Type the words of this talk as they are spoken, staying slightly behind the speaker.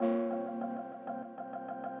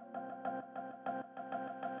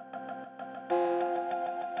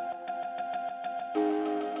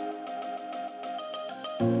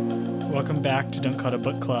Welcome back to Don't Cut a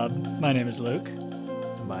Book Club. My name is Luke.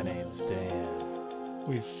 My name's Dan.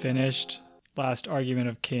 We've finished Last Argument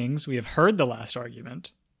of Kings. We have heard the last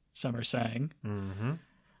argument, some are saying.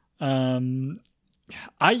 Mm-hmm.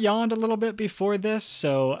 I yawned a little bit before this,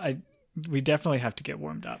 so we definitely have to get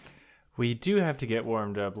warmed up. We do have to get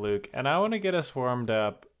warmed up, Luke, and I want to get us warmed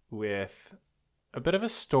up with a bit of a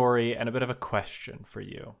story and a bit of a question for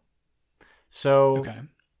you. So, Okay.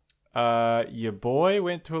 Your boy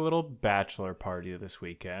went to a little bachelor party this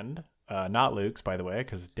weekend. Not Luke's, by the way,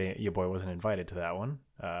 because your boy wasn't invited to that one.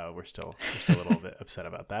 We're still a little bit upset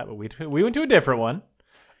about that, but we went to a different one.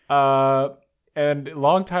 And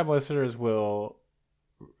longtime listeners will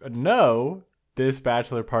know this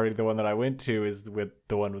bachelor party, the one that I went to, is with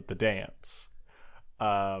the one with the dance.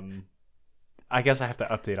 I guess I have to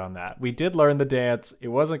update on that. We did learn the dance. It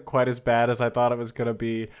wasn't quite as bad as I thought it was going to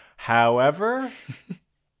be. However,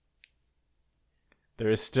 there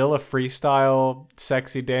is still a freestyle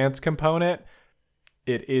sexy dance component.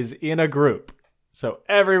 It is in a group. So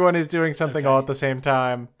everyone is doing something all at the same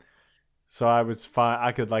time. So I was fine.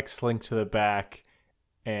 I could slink to the back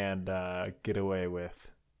and get away with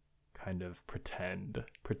kind of pretend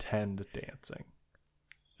dancing.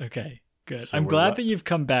 Okay, good. So I'm glad that you've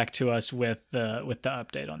come back to us with the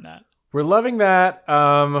update on that. We're loving that.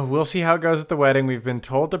 We'll see how it goes at the wedding. We've been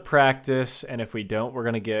told to practice, and if we don't, we're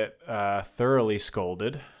going to get thoroughly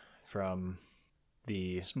scolded from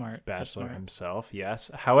the bachelor himself.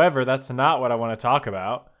 Yes. However, that's not what I want to talk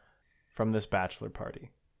about from this bachelor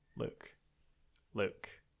party. Luke.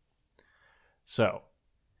 So,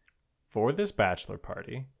 for this bachelor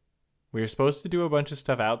party, we were supposed to do a bunch of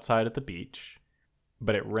stuff outside at the beach,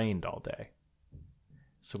 but it rained all day.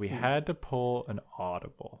 So we had to pull an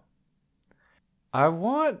audible. I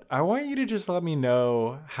want you to just let me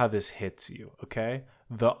know how this hits you, okay?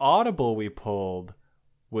 The audible we pulled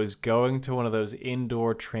was going to one of those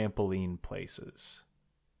indoor trampoline places.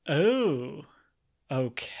 Oh,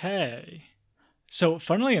 okay. So,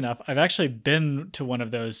 funnily enough, I've actually been to one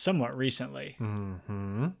of those somewhat recently.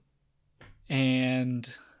 Mm-hmm. And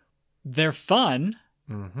they're fun.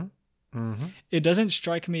 Mm-hmm. Mm-hmm. It doesn't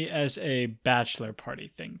strike me as a bachelor party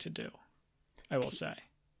thing to do, I will say.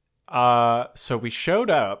 So we showed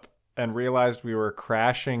up and realized we were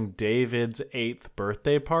crashing David's 8th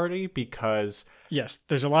birthday party because... Yes,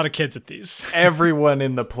 there's a lot of kids at these. Everyone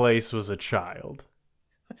in the place was a child.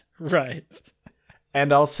 Right.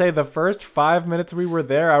 And I'll say the first 5 minutes we were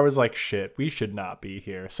there, I was like, shit, we should not be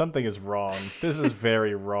here. Something is wrong. This is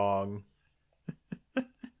very wrong.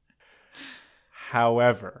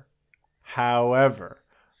 However,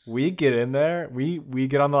 we get in there. We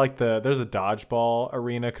get on there's a dodgeball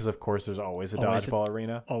arena because, of course, there's always a dodgeball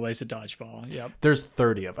arena. Always a dodgeball, yep. There's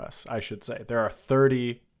 30 of us, I should say. There are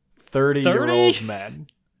 30-year-old men.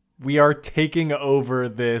 We are taking over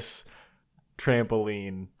this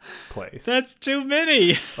trampoline place. That's too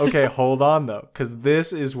many. Okay, hold on though, because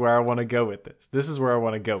this is where I want to go with this.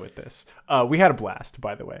 We had a blast,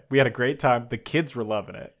 by the way. We had a great time. The kids were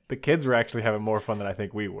loving it. The kids were actually having more fun than I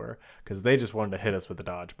think we were, because they just wanted to hit us with the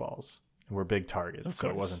dodgeballs. And we're big targets, so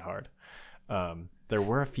it wasn't hard. There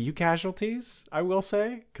were a few casualties, I will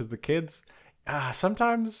say, because the kids,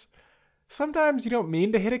 sometimes you don't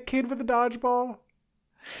mean to hit a kid with a dodgeball.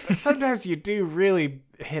 But sometimes you do really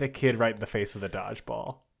hit a kid right in the face with a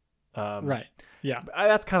dodgeball. Right. Yeah.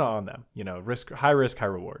 That's kind of on them. High risk, high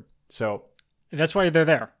reward. So that's why they're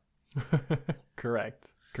there.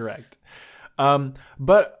 Correct.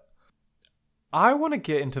 But I want to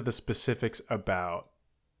get into the specifics about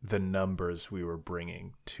the numbers we were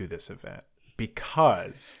bringing to this event,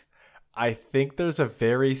 because I think there's a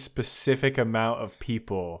very specific amount of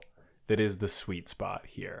people that is the sweet spot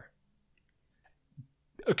here.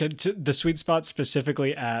 Okay, the sweet spot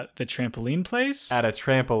specifically at the trampoline place? At a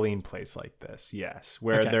trampoline place like this, yes,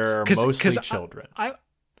 where there are mostly children. I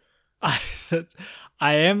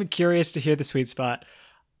am curious to hear the sweet spot.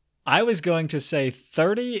 I was going to say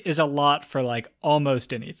 30 is a lot for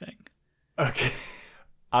almost anything. Okay.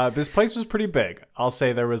 This place was pretty big. I'll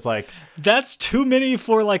say there was That's too many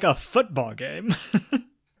for a football game.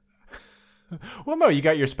 Well, no, you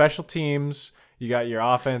got your special teams, you got your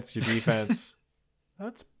offense, your defense.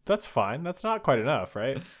 That's fine. That's not quite enough,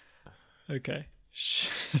 right? Okay.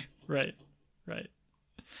 Right.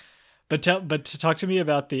 But to talk to me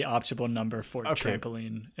about the optimal number for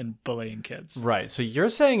trampoline and bullying kids. Right. So you're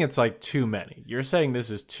saying it's too many. You're saying this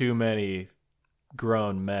is too many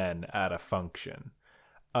grown men at a function.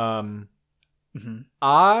 Mm-hmm.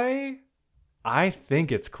 I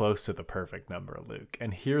think it's close to the perfect number, Luke.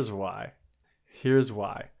 And here's why.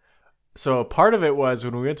 So part of it was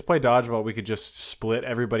when we went to play dodgeball, we could just split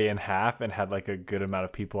everybody in half and had like a good amount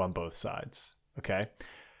of people on both sides. Okay.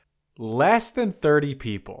 Less than 30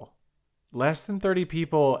 people.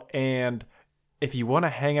 And if you want to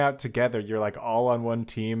hang out together, you're like all on one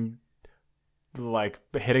team, like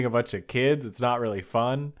hitting a bunch of kids. It's not really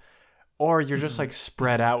fun. Or you're just like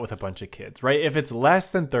spread out with a bunch of kids, right? If it's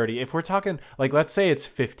less than 30, if we're talking like, let's say it's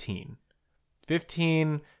 15,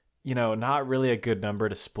 not really a good number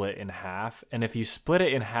to split in half. And if you split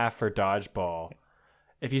it in half for dodgeball,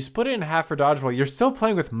 you're still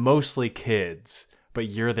playing with mostly kids, but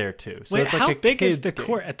you're there too. So wait, it's like how a big is the game.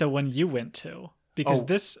 court at the one you went to?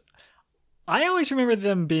 Because I always remember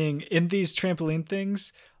them being in these trampoline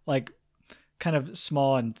things, like kind of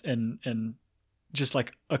small and just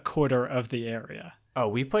like a quarter of the area. Oh,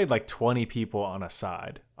 we played like 20 people on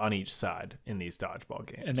each side in these dodgeball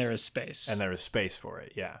games. And there is space. And there is space for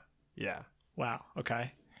it. Yeah. Yeah. Wow.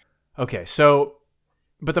 Okay. Okay. So,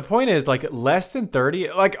 but the point is like less than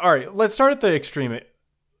 30, like, all right, let's start at the extreme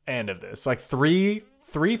end of this. Like three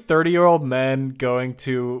 30-year-old men going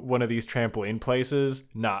to one of these trampoline places.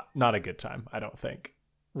 Not a good time, I don't think.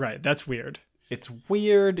 Right. That's weird. It's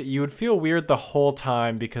weird. You would feel weird the whole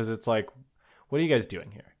time because it's like, what are you guys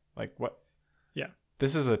doing here? Like what? Yeah.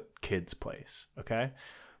 This is a kid's place. Okay.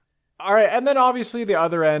 All right. And then obviously the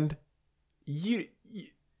other end, you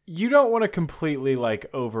don't want to completely like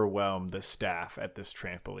overwhelm the staff at this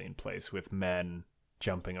trampoline place with men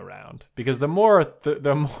jumping around, because the more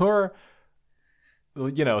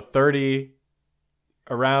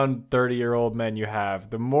 30-year-old men you have,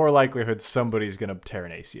 the more likelihood somebody's going to tear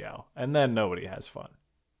an ACL, and then nobody has fun.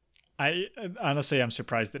 I honestly, I'm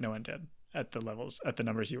surprised that no one did at the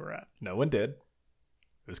numbers you were at. No one did. It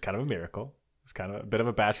was kind of a miracle. It was kind of a bit of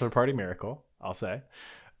a bachelor party miracle, I'll say.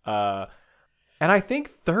 And I think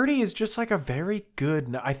 30 is just like a very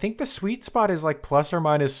good. I think the sweet spot is like plus or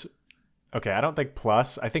minus. Okay, I don't think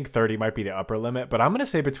plus. I think 30 might be the upper limit, but I'm going to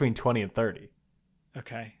say between 20 and 30.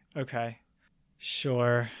 Okay.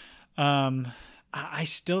 Sure. I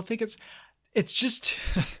still think it's just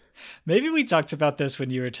maybe we talked about this when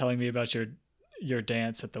you were telling me about your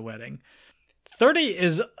dance at the wedding. 30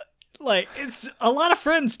 is like, it's a lot of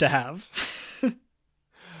friends to have.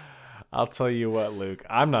 I'll tell you what, Luke,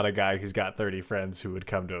 I'm not a guy who's got 30 friends who would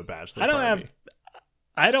come to a bachelor party.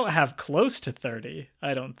 I don't have close to 30,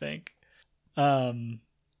 I don't think. I'm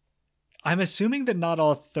assuming that not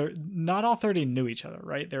all 30 knew each other,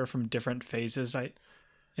 right? They were from different phases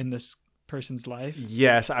in this person's life.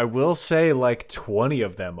 Yes, I will say like 20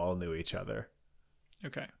 of them all knew each other.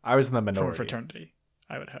 Okay. I was in the minority. From a fraternity,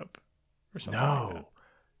 I would hope. Or something like that.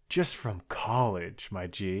 Just from college, my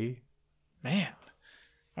G. Man.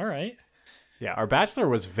 All right. Yeah, our bachelor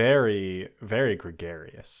was very, very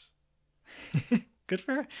gregarious. Good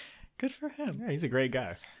for him. Yeah, he's a great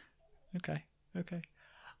guy. Okay.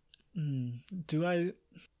 Do I?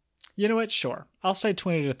 You know what? Sure. I'll say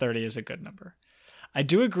 20 to 30 is a good number. I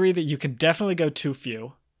do agree that you can definitely go too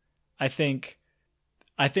few. I think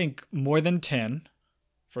more than 10,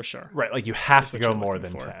 for sure. Right, like you have to go more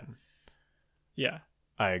than 10. Yeah.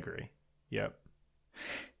 I agree. Yep.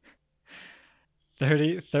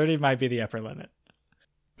 30 might be the upper limit.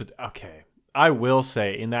 But okay, I will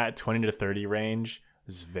say in that 20 to 30 range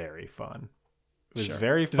is very fun. It was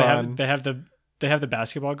very fun. They have the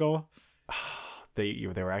basketball goal. They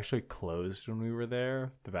were actually closed when we were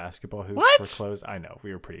there. The basketball hoops were closed. I know,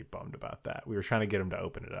 we were pretty bummed about that. We were trying to get them to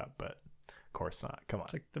open it up, but of course not. Come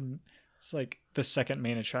on. It's like the second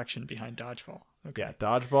main attraction behind dodgeball. Okay. Yeah,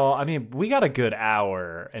 dodgeball. I mean, we got a good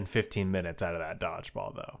hour and 15 minutes out of that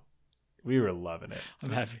dodgeball though. We were loving it.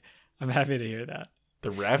 I'm happy to hear that. The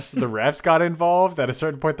refs got involved. At a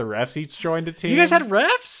certain point, the refs each joined a team. You guys had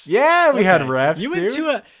refs? Yeah, we had refs.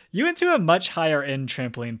 You went to a much higher end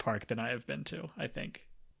trampoline park than I have been to, I think.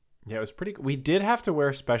 Yeah, it was pretty. We did have to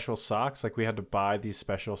wear special socks. Like we had to buy these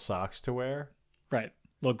special socks to wear. Right.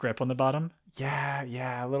 Little grip on the bottom.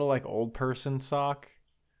 Yeah. A little like old person sock.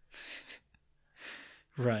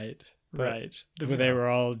 Right. They were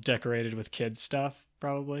all decorated with kids stuff,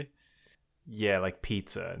 probably. Yeah, like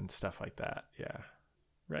pizza and stuff like that. Yeah.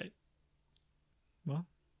 Right. Well,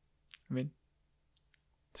 I mean,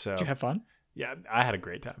 so did you have fun? Yeah, I had a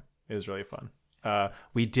great time. It was really fun.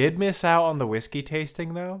 We did miss out on the whiskey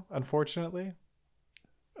tasting though, unfortunately.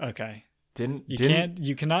 Okay.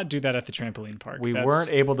 You cannot do that at the trampoline park. We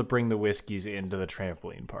weren't able to bring the whiskeys into the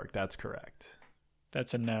trampoline park. That's correct.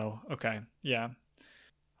 That's a no. Okay. Yeah.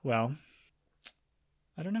 Well,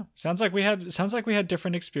 I don't know. Sounds like we had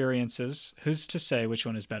different experiences. Who's to say which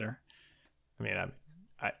one is better? I mean,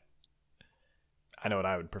 I know what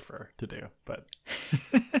I would prefer to do, but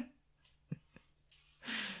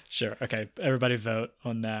Sure. Okay. Everybody vote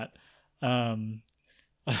on that. I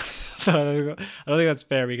don't think that's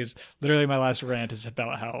fair because literally my last rant is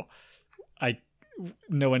about how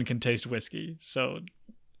no one can taste whiskey. So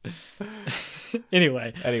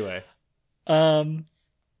anyway,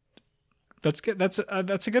 that's good. That's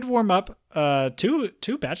a good warm up.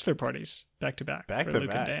 Two bachelor parties back to back. Back to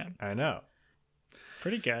Luke back. And Dan. I know.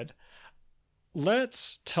 Pretty good.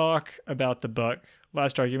 Let's talk about the book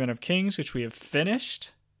Last Argument of Kings, which we have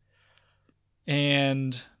finished.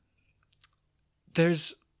 And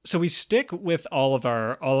so we stick with all of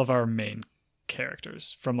our main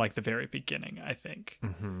characters from like the very beginning, I think.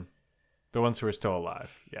 Mm-hmm. The ones who are still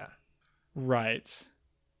alive. Yeah. Right.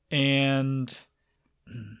 And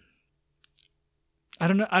I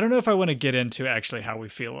don't know if I want to get into actually how we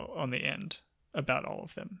feel on the end about all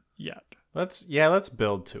of them yet. Let's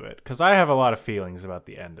build to it, because I have a lot of feelings about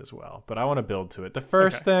the end as well, but I want to build to it. The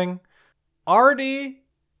first thing, Artie,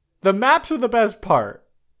 the maps are the best part,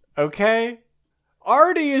 okay?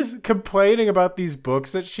 Artie is complaining about these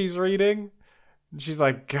books that she's reading. She's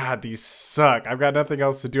like, God, these suck. I've got nothing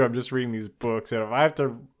else to do. I'm just reading these books, and if I have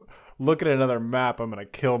to look at another map, I'm going to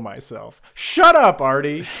kill myself. Shut up,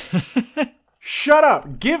 Artie. Shut up.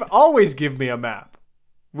 Always give me a map.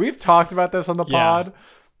 We've talked about this on the pod.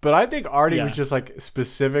 But I think Artie was just like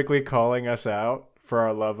specifically calling us out for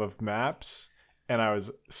our love of maps, and I was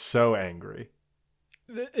so angry.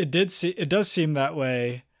 It does seem that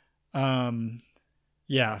way.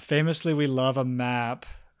 Famously we love a map.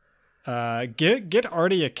 Get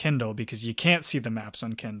Artie a Kindle because you can't see the maps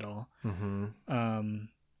on Kindle. Mm-hmm.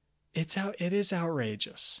 It is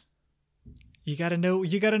outrageous. You got to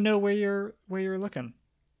know where you're looking.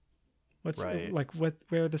 What's right.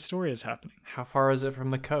 Where the story is happening? How far is it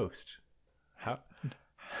from the coast?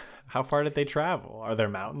 How far did they travel? Are there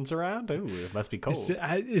mountains around? Ooh, it must be cold.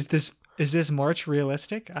 Is this march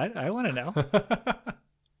realistic? I want to know.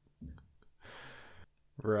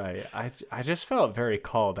 Right. I just felt very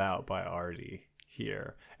called out by Artie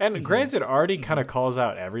here. And granted, Artie kind of calls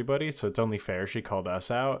out everybody, so it's only fair she called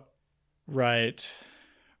us out. Right.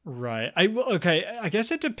 I guess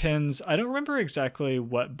it depends. I don't remember exactly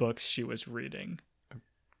what books she was reading. I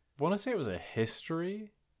want to say it was a history.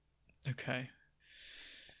 Okay.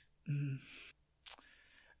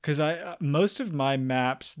 Because most of my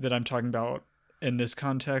maps that I'm talking about in this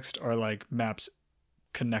context are like maps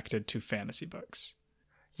connected to fantasy books.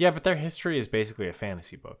 Yeah, but their history is basically a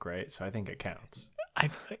fantasy book, right? So I think it counts. I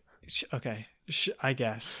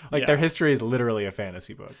guess. Their history is literally a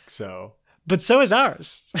fantasy book, so... But so is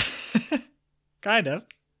ours. Kind of.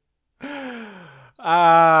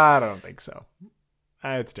 I don't think so.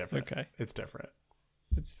 It's different. Okay. It's different.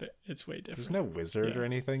 It's way different. There's no wizard or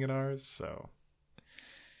anything in ours, so.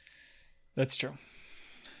 That's true.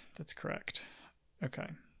 That's correct. Okay.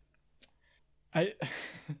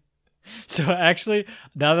 So actually,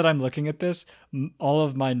 now that I'm looking at this, all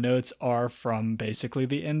of my notes are from basically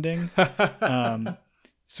the ending.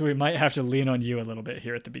 So we might have to lean on you a little bit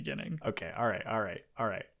here at the beginning. Okay, all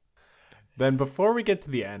right. Then before we get to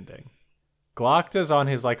the ending, Glokta's on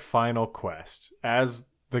his final quest as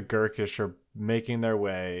the Gurkish are making their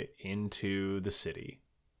way into the city.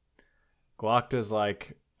 Glokta's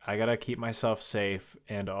like, I gotta keep myself safe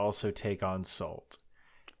and also take on Sult.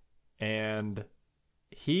 And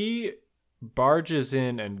he barges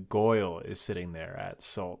in and Goyle is sitting there at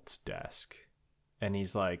Sult's desk. And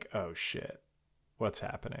he's like, oh shit. What's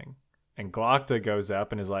happening? And Glokta goes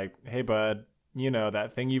up and is like, hey bud,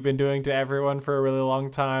 that thing you've been doing to everyone for a really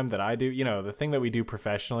long time that I do, the thing that we do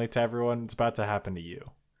professionally to everyone, it's about to happen to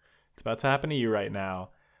you. It's about to happen to you right now.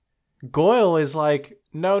 Goyle is like,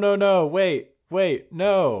 no, wait,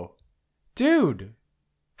 no. Dude,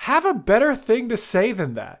 have a better thing to say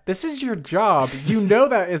than that. This is your job. You know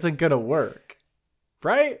that isn't going to work.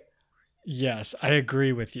 Right? Yes, I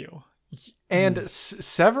agree with you. And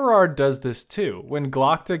Severard does this too. When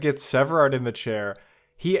Glokta gets Severard in the chair,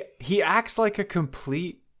 he acts like a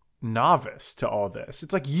complete novice to all this.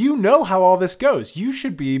 It's like, you know how all this goes. You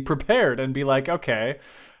should be prepared and be like, okay,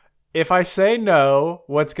 if I say no,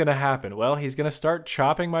 what's going to happen? Well, he's going to start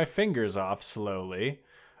chopping my fingers off slowly.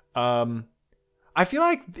 I feel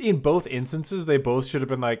like in both instances, they both should have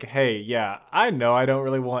been like, hey, yeah, I know I don't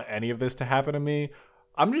really want any of this to happen to me.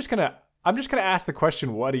 I'm just going to ask the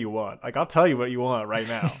question, what do you want? I'll tell you what you want right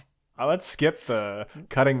now. Let's skip the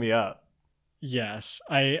cutting me up. Yes,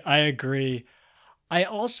 I agree. I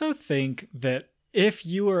also think that if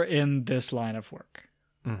you are in this line of work,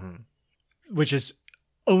 which is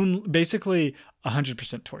basically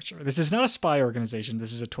 100% torture. This is not a spy organization.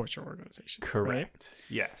 This is a torture organization. Correct. Right?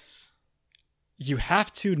 Yes. You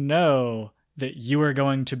have to know that you are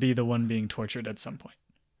going to be the one being tortured at some point.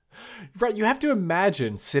 Right. You have to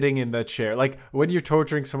imagine sitting in the chair, like when you're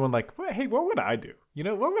torturing someone, like, hey, what would I do?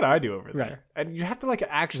 What would I do over there? Right. And you have to like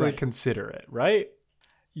actually consider it, right?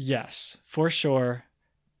 Yes, for sure.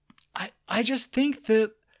 I just think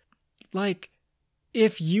that, like,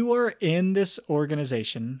 if you are in this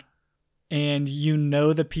organization and you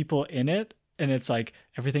know the people in it, and it's like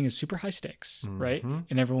everything is super high stakes, right?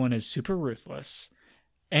 And everyone is super ruthless,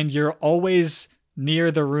 and you're always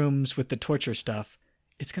near the rooms with the torture stuff,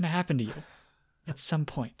 it's going to happen to you at some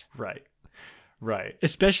point. Right.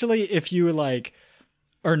 Especially if you like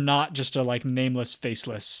are not just a like nameless,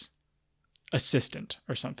 faceless assistant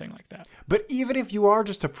or something like that. But even if you are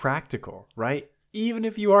just a practical, right? Even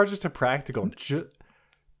if you are just a practical,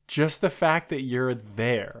 just the fact that you're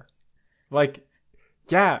there, like,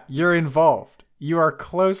 yeah, you're involved. You are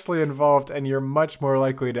closely involved, and you're much more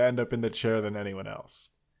likely to end up in the chair than anyone else.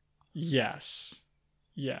 Yes.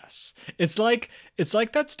 It's like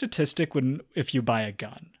that statistic if you buy a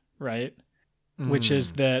gun, right? Which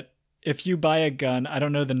is that if you buy a gun, I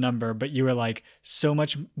don't know the number, but you are like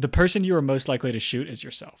the person you are most likely to shoot is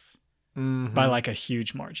yourself by like a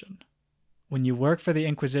huge margin. When you work for the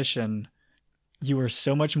Inquisition, you are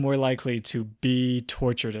so much more likely to be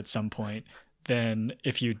tortured at some point than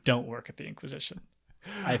if you don't work at the Inquisition.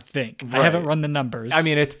 I think. Right. I haven't run the numbers. I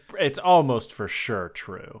mean, it's almost for sure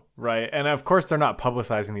true, right? And of course, they're not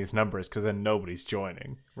publicizing these numbers because then nobody's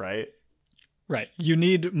joining, right? Right. You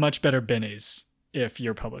need much better bennies if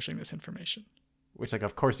you're publishing this information. Which, like,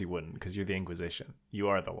 of course you wouldn't, because you're the Inquisition. You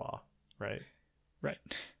are the law, right? Right.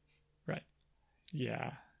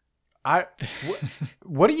 Yeah.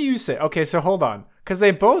 What do you say? Okay, so hold on. Because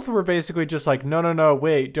they both were basically just like, no,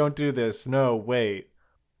 wait, don't do this. No, wait.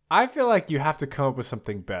 I feel like you have to come up with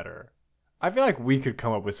something better. I feel like we could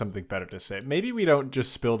come up with something better to say. Maybe we don't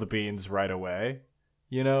just spill the beans right away,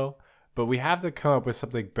 but we have to come up with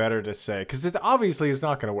something better to say, because it obviously is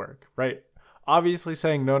not going to work, right? Obviously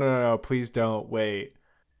saying, no, please don't, wait.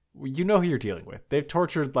 You know who you're dealing with. They've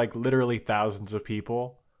tortured like literally thousands of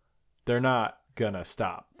people. They're not going to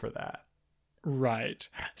stop for that. Right.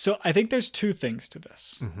 So I think there's two things to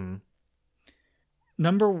this.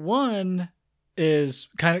 Number one is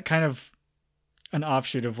kind of an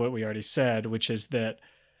offshoot of what we already said, which is that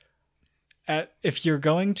if you're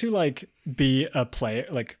going to like be a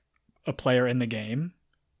player in the game,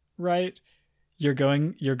 right? You're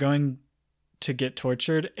going to get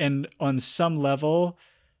tortured, and on some level,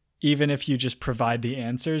 even if you just provide the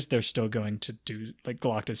answers, they're still going to do, like,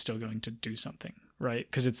 Glokta's still going to do something, right?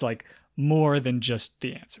 Because it's like more than just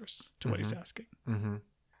the answers to what he's asking.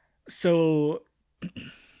 So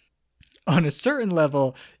on a certain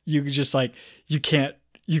level, you just like you can't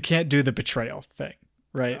do the betrayal thing,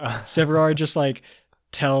 right? Severard just like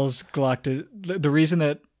tells Glokta the reason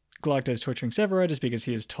that Glokta is torturing Severard is because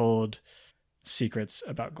he has told secrets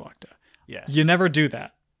about Glokta. Yes. You never do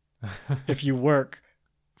that if you work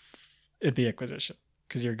at the Inquisition,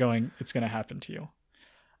 because it's going to happen to you.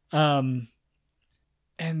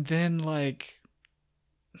 And then, like,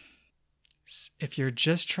 if you're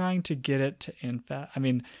just trying to get it to end fast, I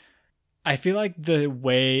mean, I feel like the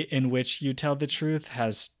way in which you tell the truth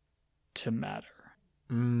has to matter.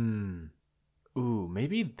 Ooh,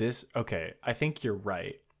 maybe this. Okay, I think you're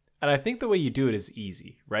right. And I think the way you do it is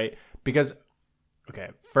easy, right? Because, okay,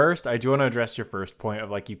 first, I do want to address your first point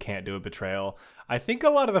of, like, you can't do a betrayal. I think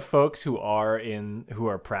a lot of the folks who are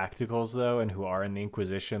practicals, though, and who are in the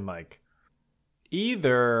Inquisition, like,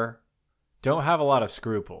 either don't have a lot of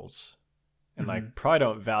scruples and, like, probably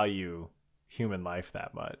don't value human life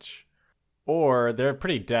that much, or they're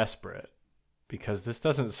pretty desperate, because this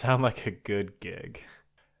doesn't sound like a good gig.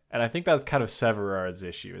 And I think that's kind of Severard's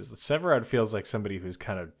issue, is Severard feels like somebody who's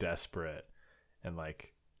kind of desperate, and,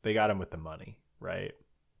 like, they got him with the money, right?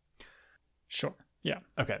 Sure. Yeah.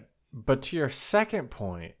 Okay. But to your second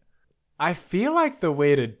point, I feel like the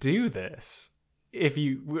way to do this,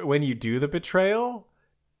 when you do the betrayal,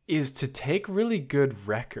 is to take really good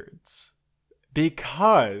records.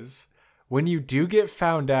 Because when you do get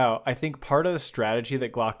found out, I think part of the strategy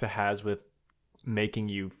that Glokta has with making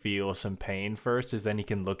you feel some pain first is then he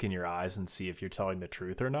can look in your eyes and see if you're telling the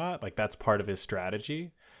truth or not. Like, that's part of his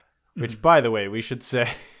strategy. Which, by the way, we should say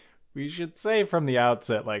from the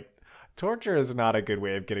outset, like, torture is not a good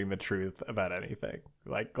way of getting the truth about anything.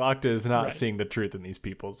 Like, Glokta is not seeing the truth in these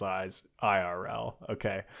people's eyes IRL.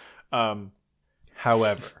 Okay.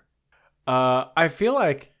 However, I feel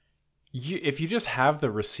like if you just have the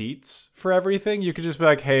receipts for everything, you could just be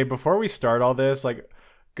like, hey, before we start all this, like,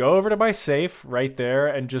 go over to my safe right there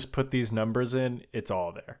and just put these numbers in. It's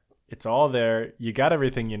all there. It's all there. You got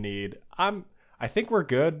everything you need. I think we're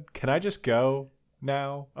good. Can I just go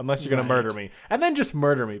now? Unless you're going to murder me. And then just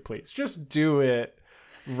murder me, please. Just do it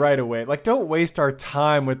right away. Like, don't waste our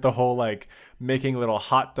time with the whole, like, making little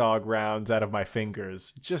hot dog rounds out of my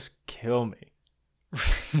fingers. Just kill me.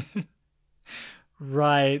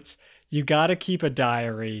 Right. You got to keep a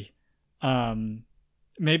diary.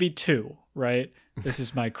 Maybe 2, right? This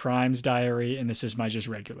is my crimes diary, and this is my just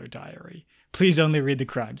regular diary. Please only read the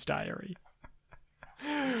crimes diary.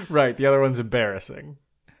 Right. The other one's embarrassing.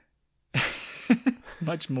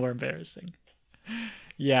 Much more embarrassing.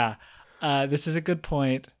 Yeah. This is a good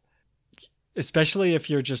point, especially if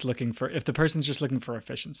you're just if the person's just looking for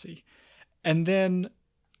efficiency. And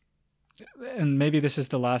maybe this is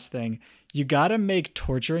the last thing, you got to make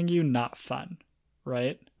torturing you not fun,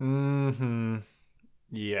 right? Mm-hmm.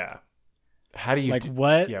 Yeah. How do you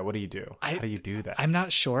what? Yeah, what do you do? How do you do that? I'm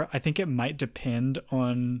not sure. I think it might depend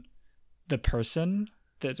on the person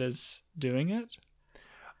that is doing it.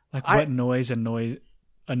 Like what noise annoys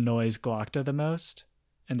Glokta the most?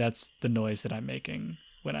 And that's the noise that I'm making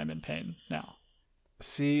when I'm in pain now.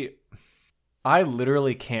 See, I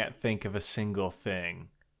literally can't think of a single thing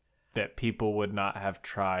that people would not have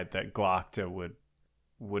tried that Glokta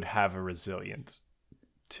would have a resilience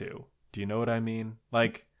to. Do you know what I mean?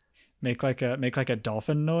 Like make like a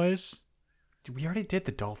dolphin noise. We already did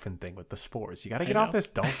the dolphin thing with the spores. You got to get off this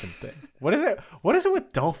dolphin thing. What is it? What is it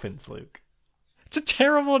with dolphins, Luke? It's a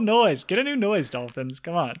terrible noise. Get a new noise, dolphins.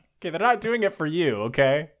 Come on. Okay, they're not doing it for you,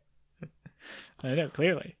 okay? I know,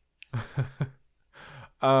 clearly.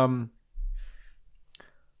 I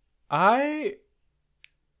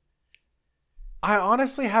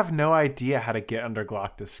honestly have no idea how to get under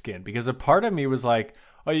Glokta's skin, because a part of me was like,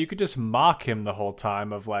 oh, you could just mock him the whole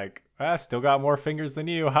time of like, still got more fingers than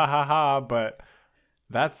you, ha ha ha, but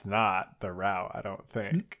that's not the route, I don't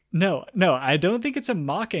think. No, I don't think it's a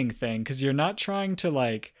mocking thing, because you're not trying to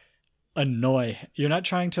like you're not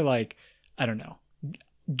trying to like, I don't know,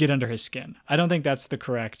 get under his skin. I don't think that's the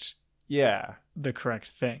correct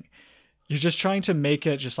thing. You're just trying to make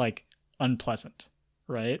it just like unpleasant,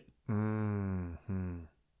 right?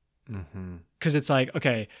 Because it's like,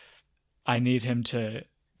 okay, I need him to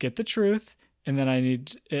get the truth, and then I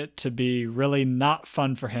need it to be really not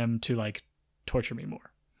fun for him to like torture me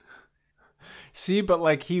more. See, but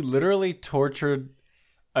like he literally tortured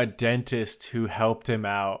a dentist who helped him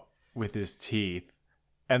out with his teeth,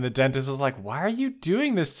 and the dentist was like, why are you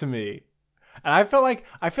doing this to me? And I feel like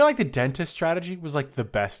the dentist strategy was like the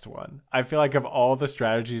best one. I feel like of all the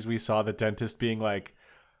strategies we saw, the dentist being like,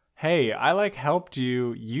 hey, I like helped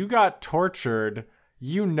you, you got tortured,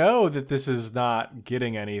 you know that this is not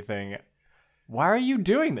getting anything, why are you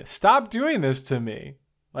doing this? Stop doing this to me.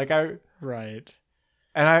 Like right.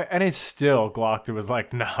 And it's still Glokta was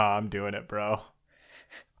like, nah, I'm doing it, bro.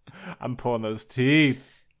 I'm pulling those teeth.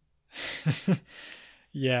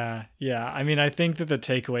 Yeah. I mean, I think that the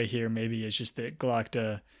takeaway here maybe is just that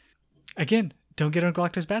Glokta, again, don't get on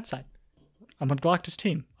Glokta's bad side. I'm on Glokta's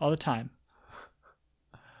team all the time.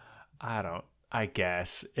 I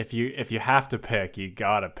guess if you have to pick, you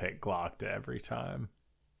gotta pick Glokta every time.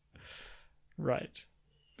 Right.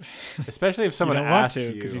 Especially if someone you don't asks want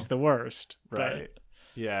to, because he's the worst. Right. But...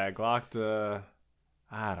 Yeah, Glokta,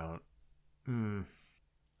 I mean,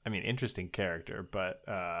 interesting character, but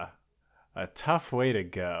a tough way to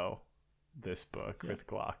go, this book with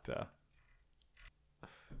Glokta.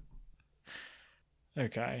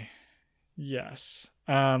 Okay. Yes.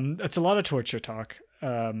 It's a lot of torture talk.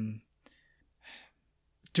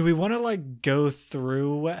 Do we want to like go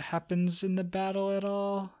through what happens in the battle at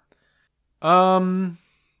all?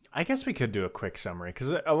 I guess we could do a quick summary,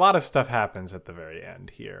 because a lot of stuff happens at the very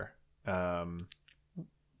end here.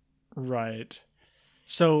 Right.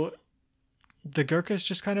 So the Gurkhas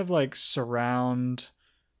just kind of like surround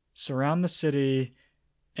the city,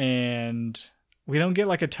 and we don't get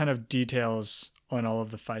like a ton of details on all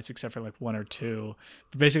of the fights except for like 1 or 2.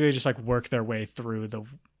 But basically just like work their way through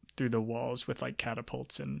the walls with like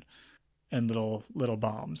catapults and little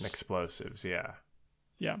bombs. Explosives, yeah.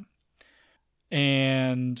 Yeah.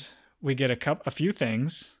 And we get a few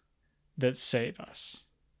things that save us,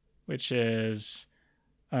 which is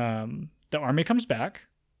the army comes back.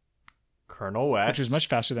 Colonel West. Which was much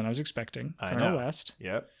faster than I was expecting. Colonel West.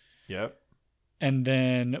 Yep. And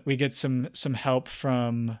then we get some help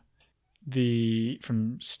from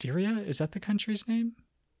Styria. Is that the country's name?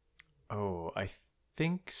 Oh, I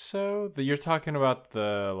think so. You're talking about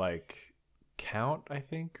the like count, I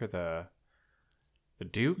think, or the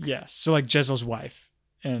Duke? Yes. So like Jezel's wife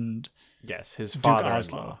and yes, his Duke father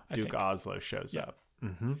Oslo. Duke Oslo shows up.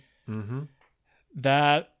 Mm-hmm.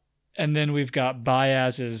 That And then we've got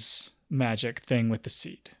Baez's magic thing with the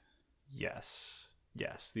seed. Yes.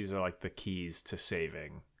 These are like the keys to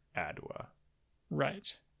saving Adwa.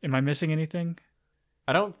 Right. Am I missing anything?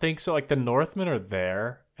 I don't think so. Like the Northmen are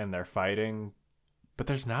there and they're fighting, but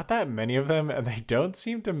there's not that many of them and they don't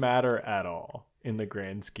seem to matter at all in the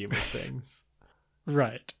grand scheme of things.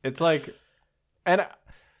 Right. It's like, and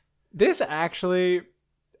this actually,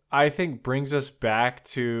 I think, brings us back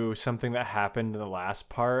to something that happened in the last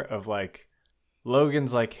part of like,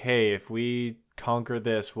 Logan's like, hey, if we conquer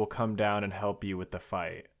this, we'll come down and help you with the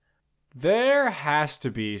fight. There has to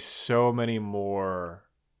be so many more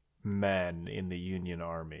men in the Union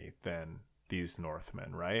army than these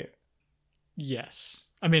Northmen, right? Yes.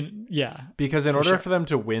 I mean, yeah. Because in order for them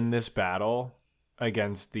to win this battle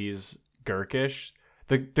against these Gurkish,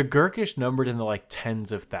 the Gurkish numbered in the like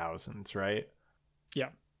tens of thousands, right? Yeah.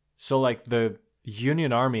 So like the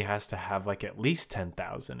Union army has to have like at least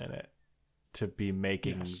 10,000 in it to be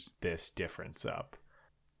making this difference up.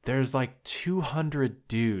 There's like 200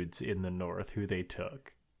 dudes in the north who they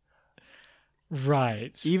took.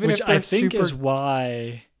 Right. Even which if they're I think is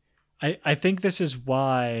why I think this is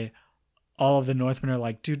why all of the Northmen are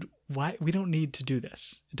like, dude, why we don't need to do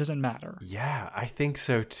this. It doesn't matter. Yeah, I think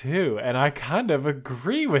so too. And I kind of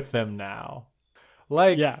agree with them now.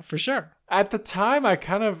 Like, yeah, for sure. At the time I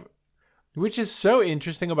kind of, which is so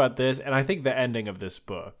interesting about this, and I think the ending of this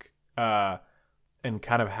book, and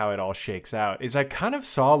kind of how it all shakes out, is I kind of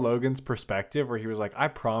saw Logan's perspective where he was like, I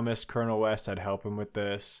promised Colonel West I'd help him with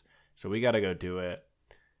this, so we got to go do it.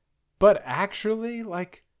 But actually,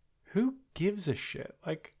 like, who gives a shit?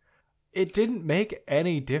 Like, it didn't make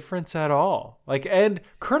any difference at all. Like, and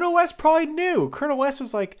Colonel West probably knew. Colonel West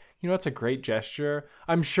was like, you know, it's a great gesture.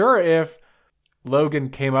 I'm sure if Logan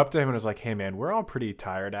came up to him and was like, hey man, we're all pretty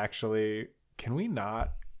tired actually. Can we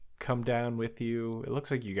not come down with you? It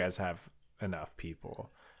looks like you guys have enough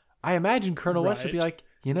people. I imagine Colonel West would be like,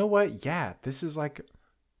 you know what? Yeah, this is like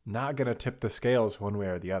not going to tip the scales one way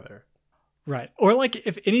or the other. Right. Or like,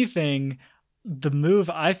 if anything, the move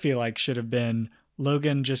I feel like should have been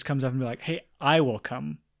Logan just comes up and be like, hey, I will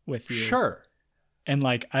come with you. Sure. And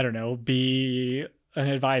like, I don't know, be an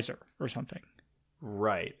advisor or something.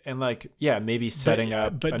 Right. And like, yeah, maybe setting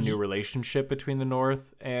up a new relationship between the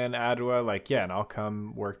North and Adwa. Like, yeah, and I'll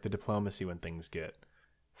come work the diplomacy when things get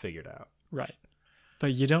figured out. Right.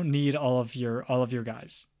 But you don't need all of your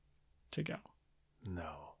guys to go.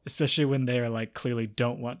 No. Especially when they are like clearly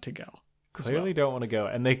don't want to go. Clearly don't want to go.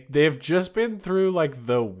 And they've just been through like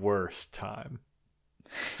the worst time.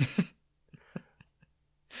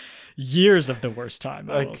 Years of the worst time,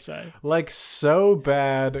 I will say. Like so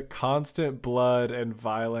bad, constant blood and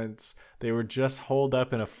violence. They were just holed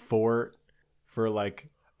up in a fort for like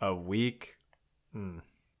a week.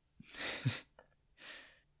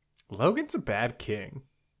 Logan's a bad king.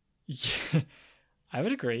 Yeah, I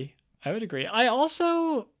would agree. I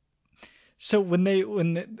also, so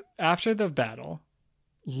after the battle,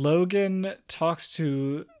 Logan talks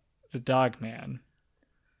to the Dogman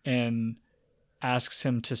and asks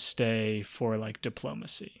him to stay for like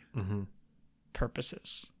diplomacy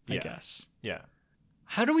purposes, I guess. Yeah.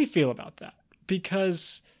 How do we feel about that?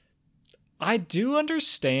 Because I do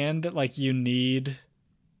understand that like you need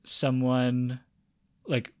someone,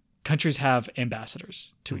 like countries have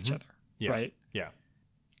ambassadors to each other, right? Yeah.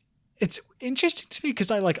 It's interesting to me because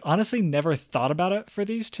I like honestly never thought about it for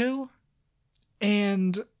these two.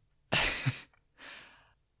 And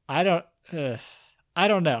I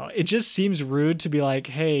don't know. It just seems rude to be like,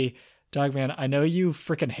 hey, Dogman, I know you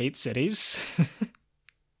freaking hate cities.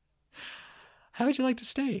 How would you like to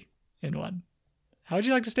stay in one? How would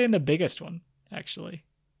you like to stay in the biggest one, actually?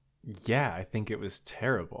 Yeah, I think it was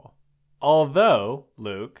terrible. Although,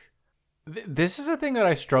 Luke, this is a thing that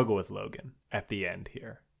I struggle with Logan at the end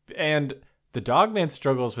here. And the Dogman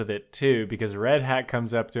struggles with it too, because Red Hat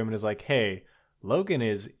comes up to him and is like, hey, Logan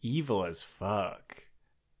is evil as fuck.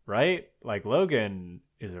 Right? Like, Logan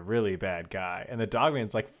is a really bad guy. And the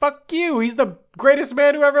Dogman's like, fuck you! He's the greatest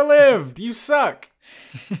man who ever lived! You suck!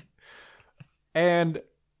 And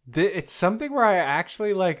it's something where I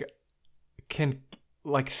actually, like, can,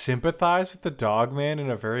 like, sympathize with the Dogman in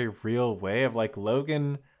a very real way of, like,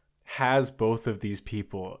 Logan has both of these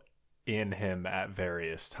people in him at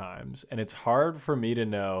various times. And it's hard for me to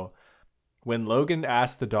know, when Logan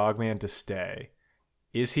asked the Dogman to stay,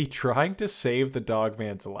 is he trying to save the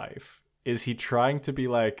Dogman's life? Is he trying to be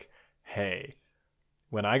like, hey,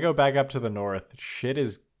 when I go back up to the north, shit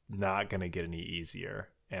is not going to get any easier.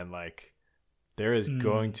 And like, there is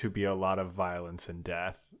going to be a lot of violence and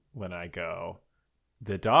death when I go.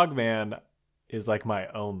 The Dogman is like my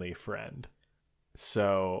only friend.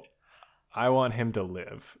 So I want him to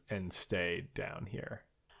live and stay down here.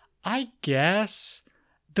 I guess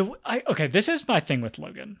okay, this is my thing with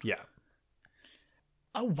Logan. Yeah.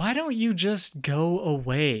 Why don't you just go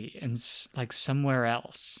away and like somewhere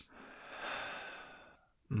else?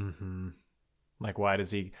 Mm-hmm. Like, why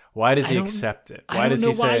does he accept it? Why does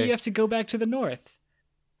he say, why you have to go back to the north?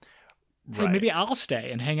 Right. Hey, maybe I'll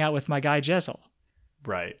stay and hang out with my guy Jezzel.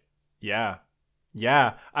 Right. Yeah.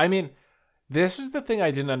 Yeah. I mean, this is the thing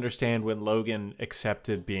I didn't understand when Logan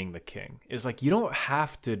accepted being the king. Is like, you don't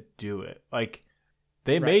have to do it. Like,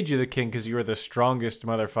 they made you the king because you were the strongest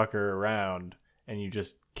motherfucker around and you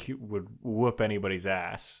just would whoop anybody's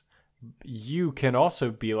ass. You can also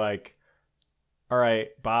be like, all right,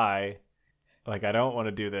 bye. Like, I don't want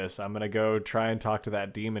to do this. I'm going to go try and talk to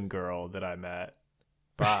that demon girl that I met.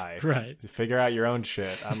 Bye. Right. Figure out your own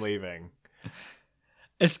shit. I'm leaving.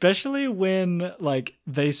 Especially when, like,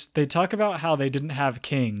 they talk about how they didn't have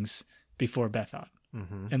kings before Bethod.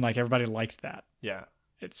 Mm-hmm. And, like, everybody liked that. Yeah.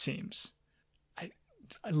 It seems.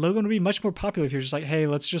 Logan would be much more popular if you're just like, hey,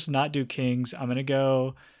 let's just not do kings. I'm going to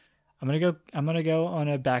go on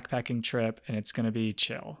a backpacking trip and it's going to be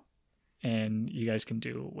chill. And you guys can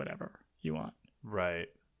do whatever you want. Right.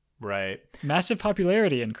 Massive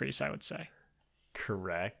popularity increase, I would say.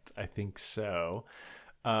 Correct. I think so.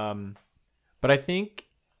 But I think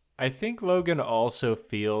Logan also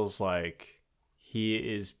feels like he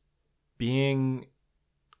is reacting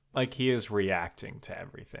to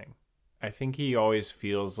everything. I think he always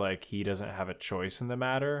feels like he doesn't have a choice in the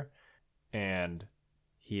matter and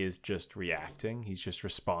he is just reacting. He's just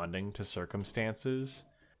responding to circumstances.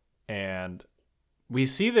 And we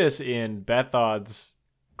see this in Bethod's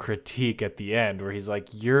critique at the end where he's like,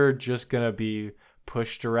 you're just going to be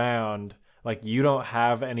pushed around. Like, you don't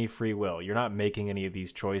have any free will. You're not making any of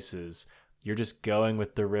these choices. You're just going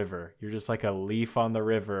with the river. You're just like a leaf on the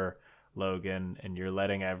river, Logan, and you're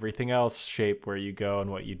letting everything else shape where you go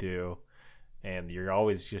and what you do. And you're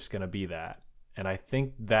always just going to be that. And I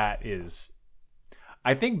think Bethod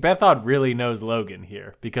really knows Logan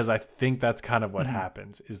here because I think that's kind of what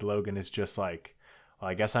happens is Logan is just like,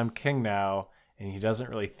 well, I guess I'm king now. And he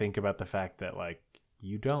doesn't really think about the fact that, like,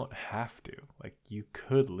 you don't have to. Like, you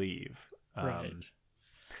could leave. Right.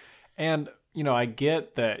 And, you know, I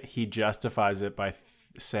get that he justifies it by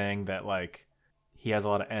saying that, like, he has a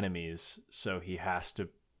lot of enemies, so he has to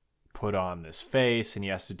put on this face and he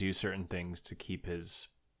has to do certain things to keep his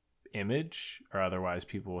image, or otherwise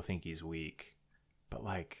people will think he's weak. But,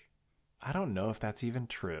 like, I don't know if that's even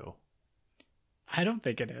true. I don't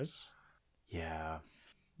think it is. Yeah.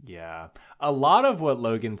 A lot of what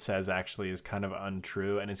Logan says actually is kind of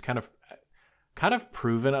untrue and is kind of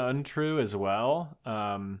proven untrue as well.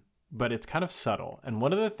 But it's kind of subtle. And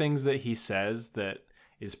one of the things that he says that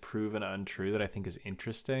is proven untrue that I think is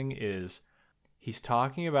interesting is he's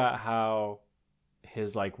talking about how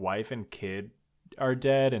his, like, wife and kid are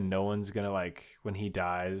dead and no one's gonna, like, when he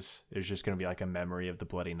dies, there's just gonna be like a memory of the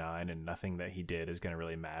Bloody Nine and nothing that he did is gonna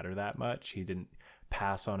really matter that much. He didn't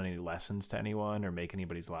pass on any lessons to anyone or make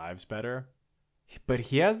anybody's lives better. But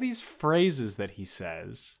he has these phrases that he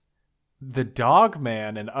says. The Dog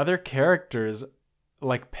Man and other characters,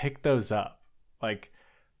 like, pick those up. Like,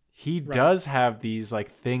 he does have these,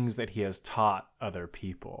 like, things that he has taught other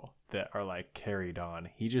people that are, like, carried on.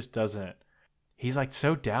 He just doesn't. He's, like,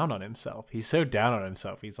 so down on himself. He's so down on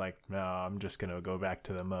himself. He's like, no, I'm just going to go back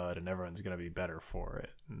to the mud and everyone's going to be better for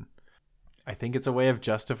it. And I think it's a way of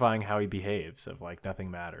justifying how he behaves, of, like, nothing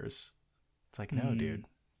matters. It's like, no, dude.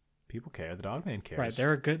 People care. The Dog Man cares. Right.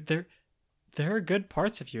 There are good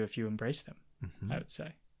parts of you if you embrace them, I would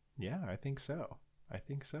say. Yeah, I think so.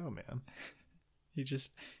 Man. He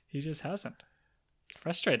just hasn't. It's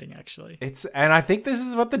frustrating, actually. And I think this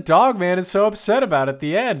is what the Dog Man is so upset about at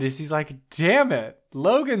the end. Is he's like, damn it,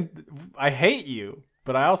 Logan, I hate you,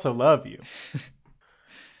 but I also love you.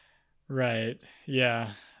 Right.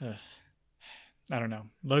 Yeah. Ugh. I don't know.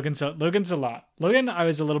 Logan's a lot. Logan, I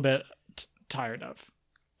was a little bit tired of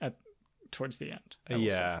towards the end.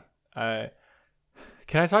 Yeah.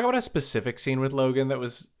 Can I talk about a specific scene with Logan that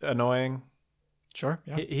was annoying? Sure.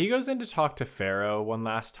 Yeah. He goes in to talk to Pharaoh one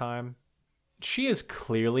last time. She is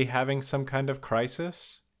clearly having some kind of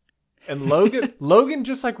crisis. And Logan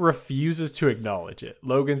just, like, refuses to acknowledge it.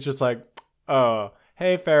 Logan's just like, oh,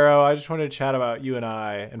 hey, Pharaoh, I just wanted to chat about you and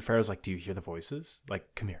I. And Pharaoh's like, do you hear the voices?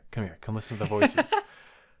 Like, come here, come listen to the voices.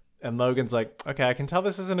 And Logan's like, okay, I can tell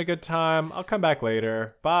this isn't a good time. I'll come back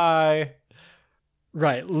later. Bye.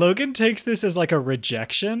 Right. Logan takes this as, like, a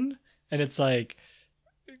rejection. And it's like,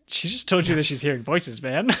 she just told you that she's hearing voices,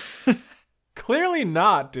 man. Clearly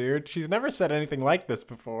not, dude. She's never said anything like this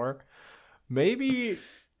before. Maybe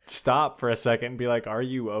stop for a second and be like, are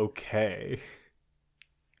you okay?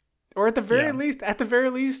 Or at the very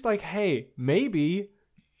least, like, hey, maybe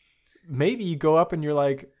you go up and you're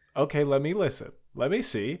like, okay, let me listen. Let me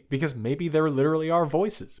see. Because maybe there literally are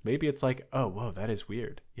voices. Maybe it's like, oh, whoa, that is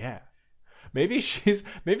weird. Yeah. Maybe she's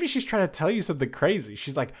trying to tell you something crazy.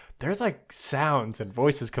 She's like, there's like sounds and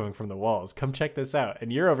voices coming from the walls. Come check this out.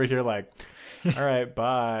 And you're over here like, all right,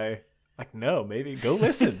 bye. Like, no, maybe go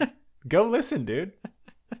listen. Go listen, dude.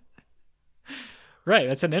 Right.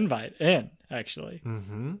 That's an invite in, actually.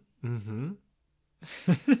 Mm-hmm. Mm-hmm.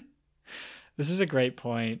 This is a great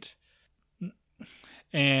point.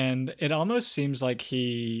 And it almost seems like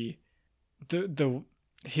he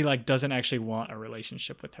like doesn't actually want a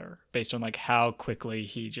relationship with her based on like how quickly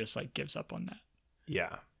he just like gives up on that.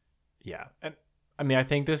 Yeah. Yeah. And I mean, I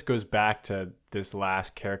think this goes back to this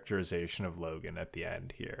last characterization of Logan at the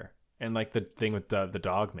end here. And like the thing with the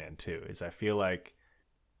dog man too, is I feel like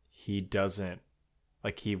he doesn't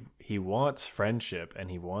like he wants friendship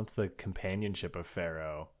and he wants the companionship of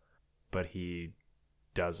Pharaoh, but he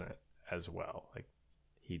doesn't as well. Like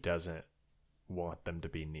he doesn't want them to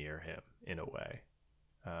be near him in a way.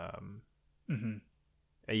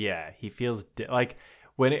 Yeah, he feels like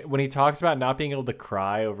when he talks about not being able to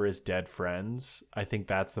cry over his dead friends, I think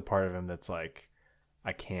that's the part of him that's like,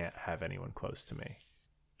 I can't have anyone close to me.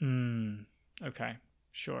 Okay,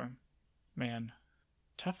 sure, man,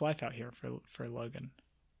 tough life out here for Logan.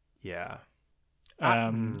 Yeah.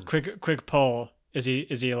 Quick poll: is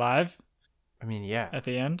he alive? I mean, yeah, at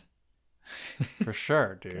the end, for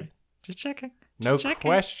sure, dude. Okay. Just checking. No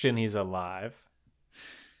question, he's alive.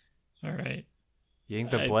 All right. You think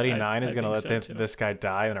the Bloody Nine is going to let this guy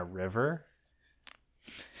die in a river?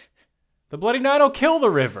 The Bloody Nine will kill the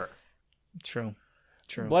river. True.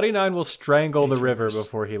 Bloody Nine will strangle the river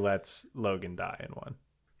before he lets Logan die in one.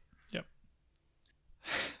 Yep.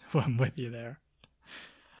 Well, I'm with you there.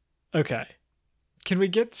 Okay. Can we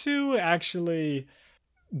get to actually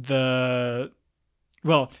well,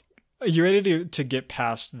 are you ready to get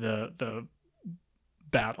past the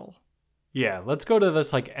battle? Yeah, let's go to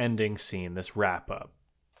this like ending scene, this wrap up.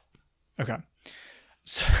 Okay.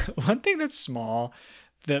 So one thing that's small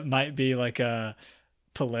that might be like a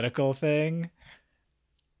political thing.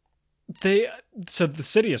 So the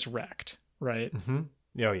city is wrecked, right? Mm-hmm.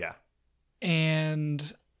 Oh yeah.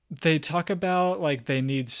 And they talk about like they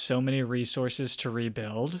need so many resources to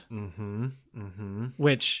rebuild. Mm-hmm. Mm-hmm.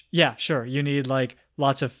 Which, yeah, sure. You need like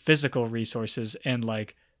lots of physical resources and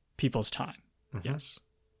like people's time. Mm-hmm. Yes.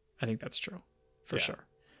 I think that's true for sure.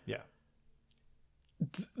 Yeah.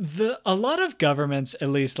 A lot of governments, at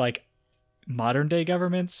least like modern day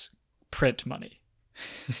governments, print money.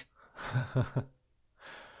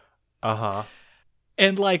 Uh-huh.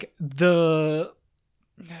 And like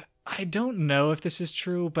I don't know if this is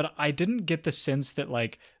true, but I didn't get the sense that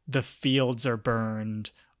like the fields are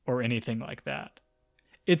burned or anything like that.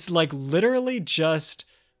 It's like literally just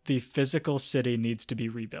the physical city needs to be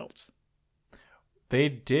rebuilt. They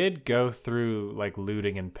did go through like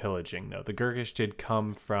looting and pillaging though. The Gurgish did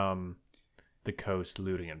come from the coast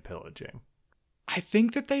looting and pillaging. I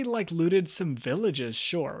think that they like looted some villages,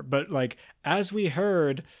 sure, but like as we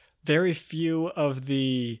heard, very few of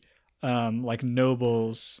the like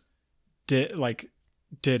nobles did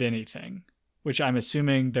anything, which I'm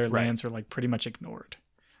assuming their lands were like pretty much ignored.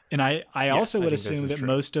 And I also would assume that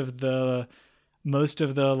most of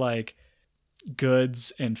the like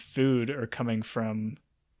goods and food are coming from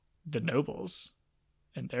the nobles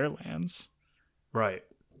and their lands. Right.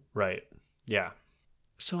 Yeah.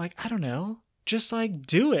 So like, I don't know, just like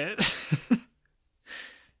do it.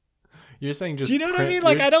 You're saying just do you know what I mean?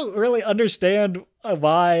 Like, I don't really understand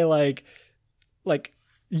why like,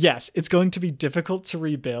 yes, it's going to be difficult to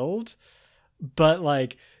rebuild, but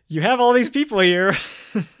like you have all these people here.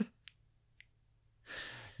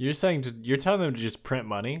 You're telling them to just print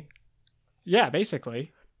money? Yeah,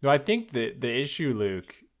 basically. No, I think the issue,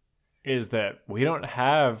 Luke, is that we don't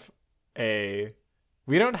have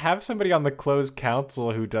somebody on the closed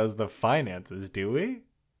council who does the finances, do we?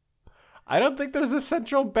 I don't think there's a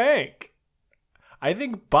central bank. I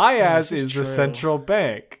think Baez is the central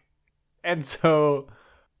bank. And so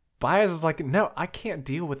Baez is like, no, I can't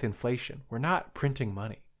deal with inflation. We're not printing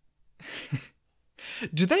money.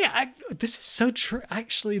 Do they? This is so true.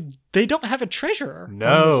 Actually, they don't have a treasurer.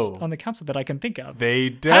 No, on the council that I can think of. They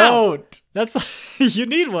don't. How? That's you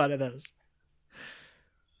need one of those.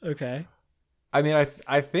 Okay. I mean,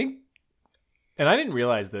 I think, and I didn't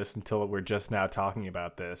realize this until we're just now talking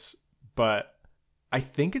about this, but I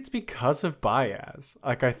think it's because of Baez.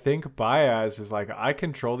 Like, I think Baez is like, I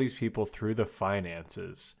control these people through the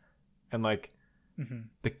finances, and like,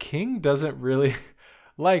 the king doesn't really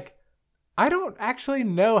like. I don't actually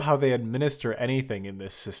know how they administer anything in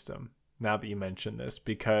this system. Now that you mention this,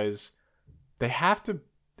 because they have to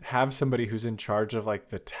have somebody who's in charge of like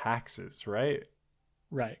the taxes, right?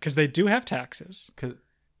 Right, because they do have taxes.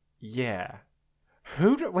 Yeah.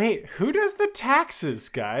 Who does the taxes,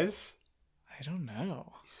 guys? I don't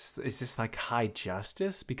know. Is this like high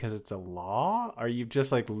justice because it's a law? Are you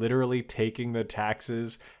just like literally taking the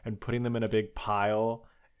taxes and putting them in a big pile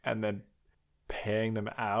and then paying them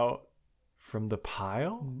out from the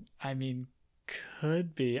pile? I mean,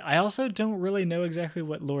 could be. I also don't really know exactly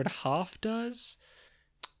what Lord Hoff does.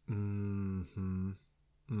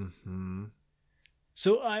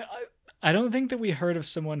 So I don't think that we heard of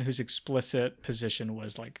someone whose explicit position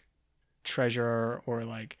was like treasurer or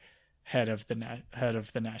like head of the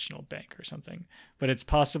national bank or something. But it's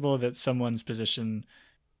possible that someone's position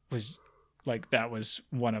was like that was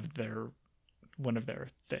one of their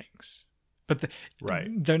things. But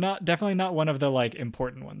they're definitely not one of the like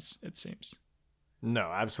important ones, it seems.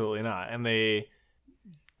 No, absolutely not. And they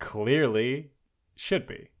clearly should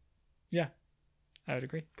be. Yeah, I would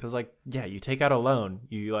agree. Because, like, yeah, you take out a loan,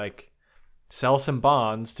 you, like, sell some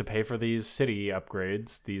bonds to pay for these city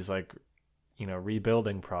upgrades, these, like, you know,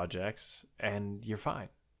 rebuilding projects, and you're fine.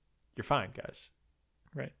 You're fine, guys.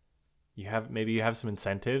 Right. Maybe you have some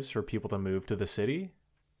incentives for people to move to the city.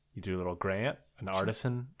 You do a little grant, an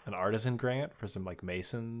artisan grant for some, like,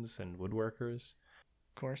 masons and woodworkers.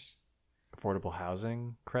 Of course. Affordable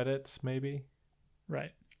housing credits, maybe.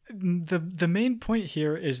 Right. The main point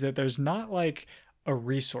here is that there's not like a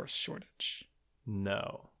resource shortage.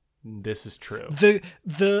 No, this is true.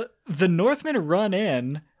 The Northmen run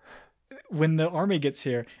in when the army gets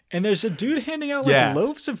here, and there's a dude handing out like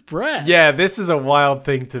loaves of bread. Yeah, this is a wild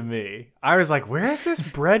thing to me. I was like, where is this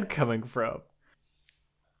bread coming from?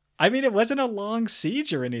 I mean, it wasn't a long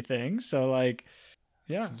siege or anything, so like,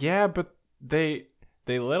 yeah. Yeah, but they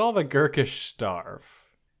let all the Gurkish starve.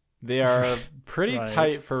 They are pretty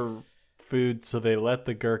tight for food, so they let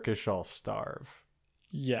the Gurkish all starve.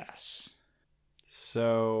 Yes.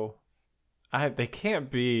 So, they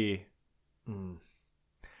can't be.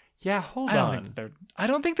 Yeah, hold on. I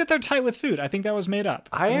don't think that they're tight with food. I think that was made up.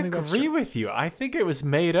 I agree with you. I think it was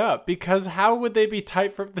made up because how would they be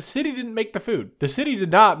tight for? The city didn't make the food. The city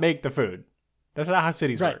did not make the food. That's not how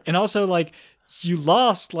cities work. And also, like, you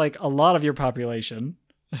lost like a lot of your population.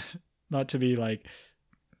 Not to be like.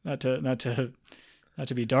 Not to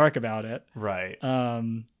be dark about it. Right. I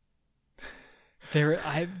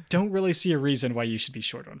don't really see a reason why you should be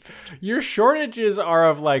short on food. Your shortages are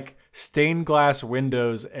of like stained glass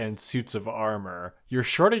windows and suits of armor. Your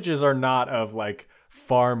shortages are not of like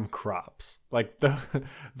farm crops. Like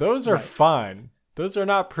those are fine. Those are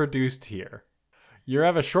not produced here. You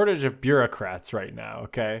have a shortage of bureaucrats right now,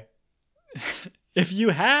 okay? If you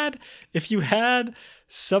had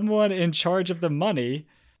someone in charge of the money,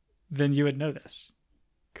 then you would know this.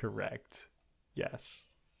 Correct. Yes.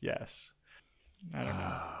 I don't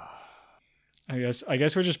know. I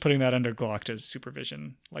guess we're just putting that under Glocta's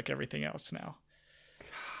supervision, like everything else now.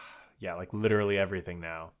 Yeah, like literally everything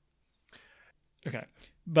now. Okay.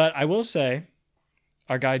 But I will say,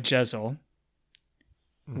 our guy Jezel,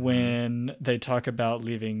 when they talk about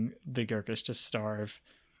leaving the Gurkish to starve,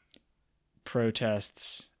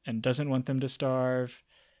 protests and doesn't want them to starve,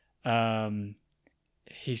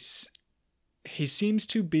 he seems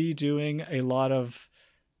to be doing a lot of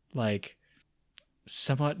like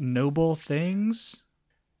somewhat noble things,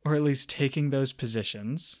 or at least taking those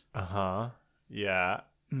positions. Yeah.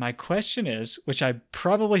 My question is, which I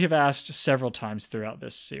probably have asked several times throughout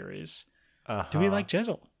this series, do we like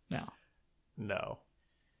Jezel now? No,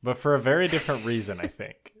 but for a very different reason. I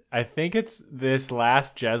think it's this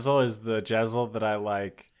last Jezel is the Jezel that I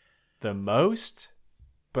like the most,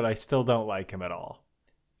 but I still don't like him at all.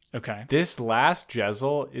 Okay. This last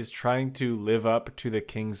Jezel is trying to live up to the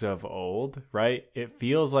kings of old, right? It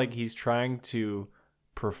feels like he's trying to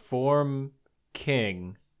perform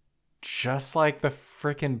king just like the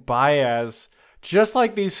freaking Bayaz, just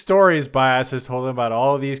like these stories Bayaz has told him about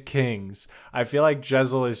all of these kings. I feel like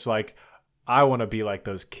Jezel is like, I want to be like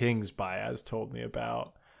those kings Bayaz told me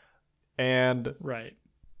about. And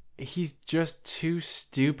he's just too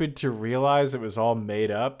stupid to realize it was all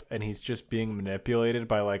made up, and he's just being manipulated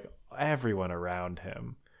by like everyone around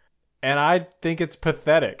him. And I think it's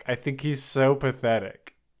pathetic. I think he's so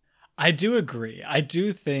pathetic. I do agree. I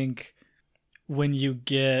do think when you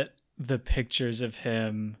get the pictures of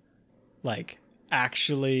him like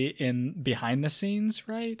actually in behind the scenes,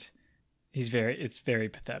 right? It's very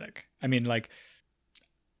pathetic. I mean, like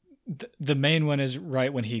the main one is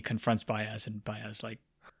right when he confronts Baez and Baez like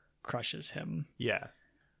crushes him. Yeah.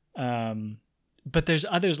 But there's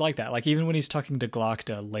others like that. Like even when he's talking to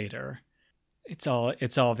Glokta later, it's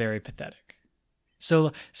all very pathetic.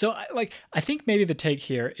 So I think maybe the take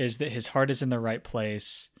here is that his heart is in the right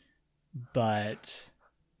place, but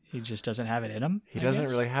he just doesn't have it in him. He doesn't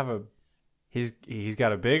really have he's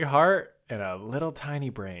got a big heart and a little tiny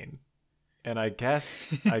brain. And I guess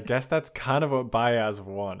that's kind of what Baez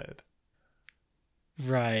wanted.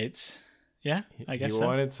 Right. Yeah, I guess he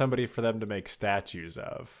wanted somebody for them to make statues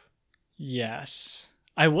of. Yes.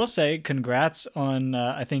 I will say congrats on,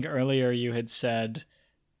 I think earlier you had said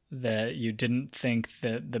that you didn't think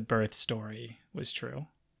that the birth story was true.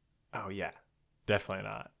 Oh, yeah. Definitely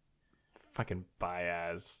not. Fucking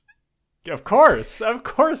Baez. Of course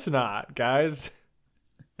not, guys.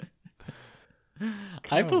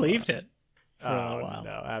 I believed it for a while.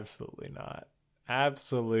 No, absolutely not.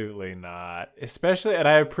 Absolutely not. Especially, and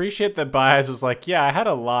I appreciate that Baez was like, yeah, I had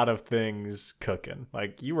a lot of things cooking.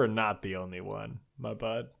 Like, you were not the only one, my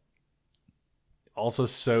bud. Also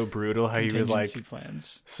so brutal how he was like,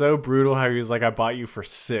 plans. So brutal how he was like, I bought you for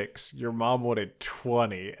 6. Your mom wanted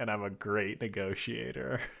 20, and I'm a great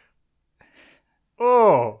negotiator.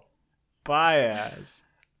 Oh, Baez.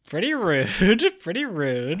 Pretty rude. Pretty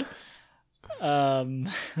rude. The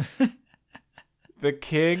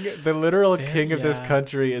literal king of this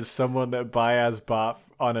country is someone that Baez bought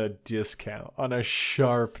on a discount, on a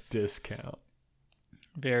sharp discount.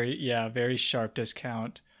 Very sharp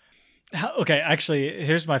discount. Okay, actually,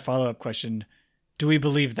 here's my follow-up question. Do we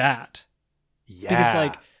believe that? Yeah. Because,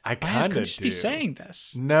 like, I kind of be saying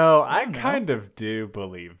this. No, I kind of do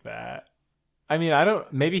believe that. I mean,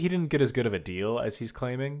 maybe he didn't get as good of a deal as he's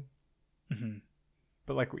claiming. Mm-hmm.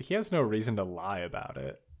 But, like, he has no reason to lie about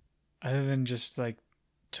it. Other than just, like,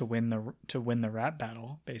 to win the rap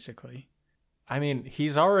battle, basically. I mean,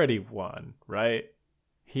 he's already won, right?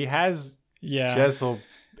 He has Jezal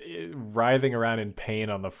writhing around in pain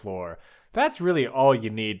on the floor. That's really all you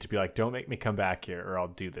need to be like, don't make me come back here or I'll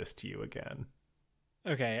do this to you again.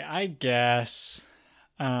 Okay, I guess.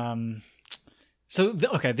 The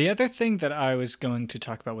other thing that I was going to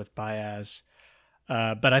talk about with Baez,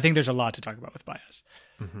 but I think there's a lot to talk about with Baez,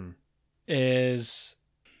 is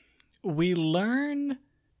we learn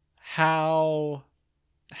how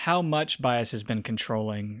much Baez has been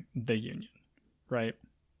controlling the Union, right?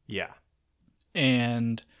 Yeah.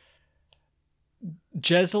 And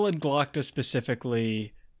Jezal and Glokta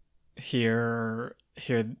specifically hear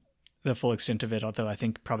the full extent of it, although I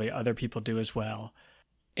think probably other people do as well.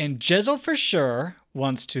 And Jezal for sure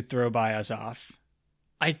wants to throw Baez off.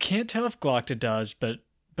 I can't tell if Glokta does, but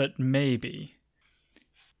maybe.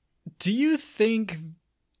 Do you think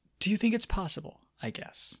it's possible, I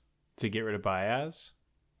guess, to get rid of Baez?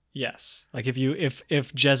 Yes. Like if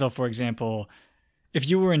Jezal, for example, if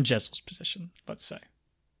you were in Jezal's position, let's say.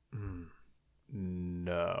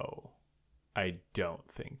 No, I don't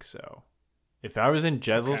think so. If I was in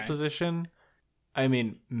Jezal's position, I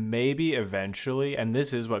mean, maybe eventually, and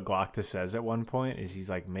this is what Glokta says at one point, is he's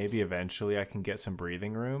like, maybe eventually I can get some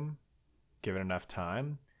breathing room, given enough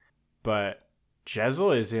time. But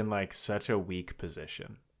Jezal is in like such a weak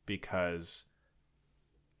position because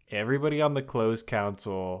everybody on the closed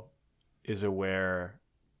council is aware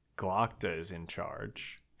Glokta is in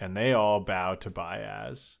charge, and they all bow to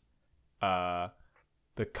Baez.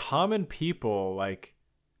 The common people, like,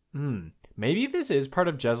 maybe this is part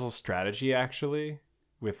of Jezal's strategy, actually,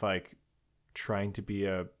 with, like, trying to be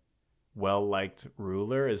a well-liked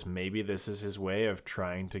ruler, is maybe this is his way of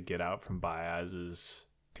trying to get out from Baez's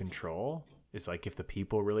control. It's like, if the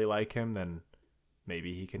people really like him, then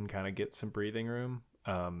maybe he can kind of get some breathing room.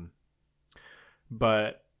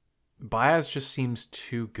 But Baez just seems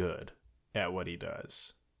too good at what he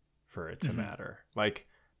does for it to matter. Like,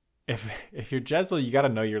 if you're Jezal, you got to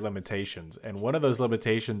know your limitations, and one of those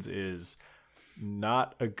limitations is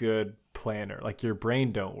not a good planner. Like, your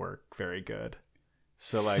brain don't work very good,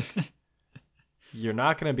 so like you're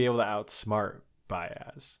not going to be able to outsmart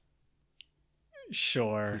Baez.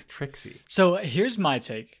 Sure, he's tricksy. So here's my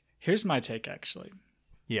take actually.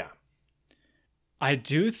 Yeah, I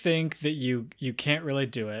do think that you can't really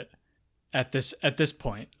do it at this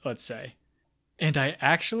point, let's say. And I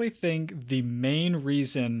actually think the main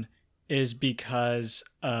reason is because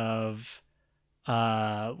of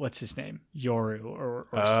what's his name? Yoru or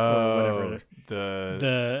whatever.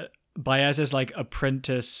 The Baez's like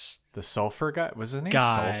apprentice. The sulfur guy? Was his name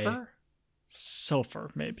guy. Sulfur? Sulfur,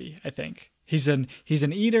 maybe, I think. He's an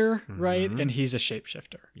eater, right? And he's a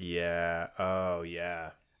shapeshifter. Yeah. Oh yeah.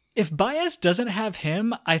 If Baez doesn't have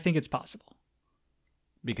him, I think it's possible.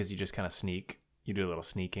 Because you just kind of sneak. You do a little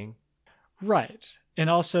sneaking. Right. And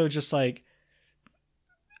also just like,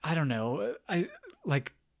 I don't know.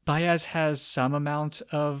 Bayaz has some amount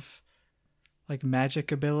of like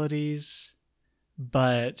magic abilities,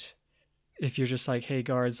 but if you're just like, hey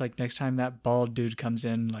guards, like next time that bald dude comes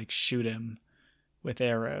in, like shoot him with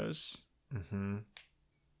arrows. Mm-hmm.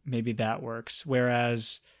 Maybe that works.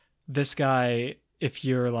 Whereas this guy, if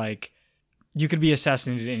you're like, you could be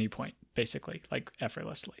assassinated at any point, basically, like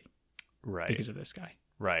effortlessly. Right. Because of this guy.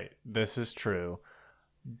 Right. This is true.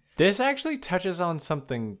 This actually touches on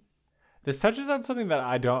something. This touches on something that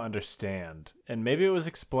I don't understand. And maybe it was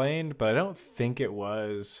explained, but I don't think it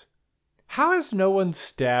was. How has no one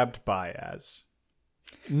stabbed Bayaz?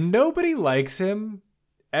 Nobody likes him.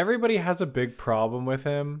 Everybody has a big problem with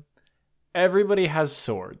him. Everybody has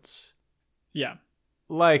swords. Yeah.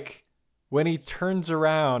 Like, when he turns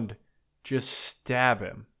around, just stab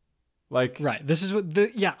him. Like, right. This is what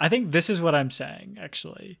I think this is what I'm saying,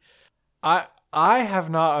 actually. I have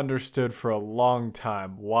not understood for a long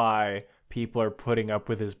time why people are putting up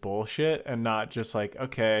with his bullshit and not just like,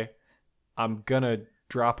 okay, I'm gonna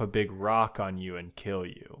drop a big rock on you and kill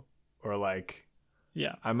you. Or like,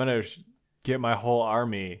 yeah, I'm gonna get my whole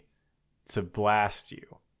army to blast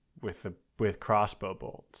you with crossbow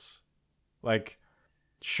bolts. Like,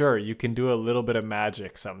 sure, you can do a little bit of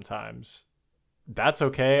magic sometimes. That's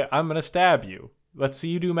okay. I'm gonna stab you. Let's see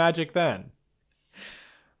you do magic then.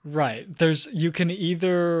 Right. You can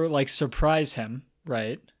either like surprise him,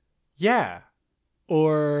 right? Yeah.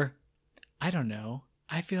 Or I don't know.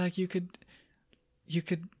 I feel like you could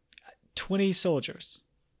 20 soldiers,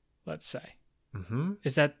 let's say. Mm-hmm.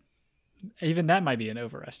 Is that even that might be an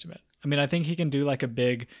overestimate. I mean, I think he can do like a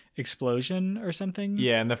big explosion or something.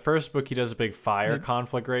 Yeah, in the first book he does a big fire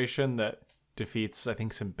conflagration that defeats, I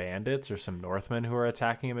think, some bandits or some Northmen who are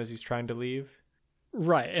attacking him as he's trying to leave.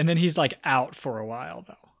 Right. And then he's like out for a while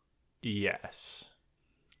though. Yes.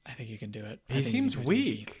 I think you can do it. He seems weak.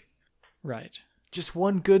 Easy. Right. Just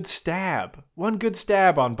one good stab. One good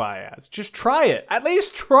stab on Bayaz. Just try it. At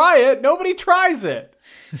least try it. Nobody tries it.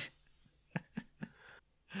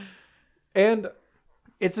 And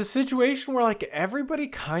it's a situation where like everybody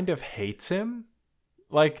kind of hates him.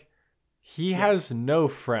 Like he has no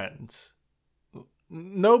friends.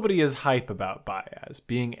 Nobody is hype about Bayaz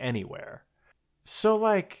being anywhere. So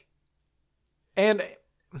like, and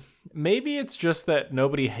maybe it's just that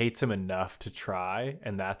nobody hates him enough to try,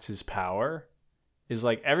 and that's his power. Is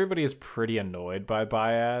like everybody is pretty annoyed by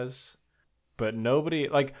Bayaz, but nobody,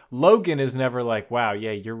 like Logan is never like, wow,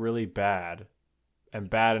 yeah, you're really bad and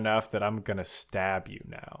bad enough that I'm gonna stab you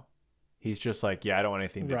now. He's just like, yeah, I don't want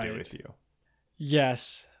anything to do with you.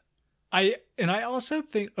 Yes. I also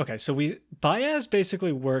think, okay, so Bayaz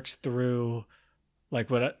basically works through like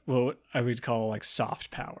what I would call like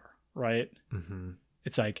soft power, right? Mm-hmm.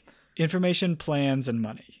 It's like information, plans, and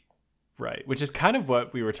money. Right, which is kind of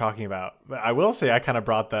what we were talking about. I will say I kind of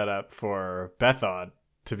brought that up for Bethod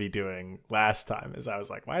to be doing last time, as I was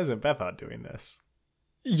like, why isn't Bethod doing this?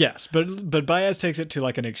 Yes, but Bayaz takes it to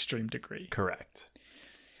like an extreme degree. Correct.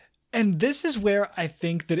 And this is where I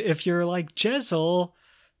think that if you're like Jezal,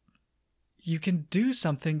 you can do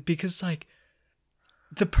something, because like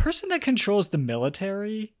the person that controls the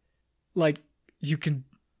military, like you can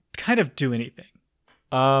kind of do anything.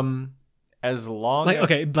 As long like,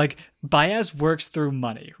 okay, like Bayaz works through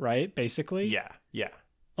money, right? Basically. Yeah.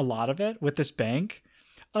 A lot of it with this bank.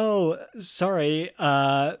 Oh, sorry.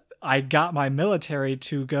 I got my military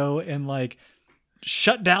to go and like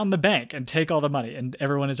shut down the bank and take all the money, and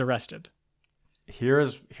everyone is arrested.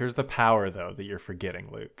 Here's the power though that you're forgetting,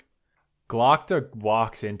 Luke. Glokta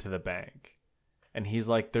walks into the bank and he's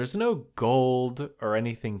like, there's no gold or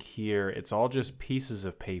anything here. It's all just pieces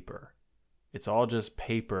of paper. It's all just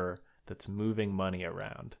paper that's moving money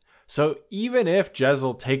around. So even if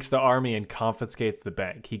Jezal takes the army and confiscates the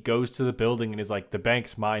bank, he goes to the building and is like, the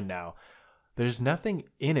bank's mine now. There's nothing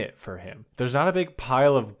in it for him. There's not a big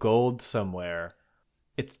pile of gold somewhere.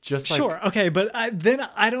 It's just like... Sure, okay, but then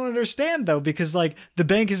I don't understand, though, because like the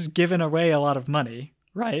bank has given away a lot of money,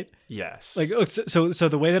 right? Yes. Like, so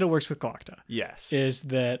the way that it works with Glokta, yes, is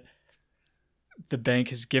that the bank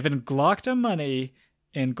has given Glokta money,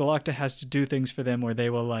 and Glokta has to do things for them where they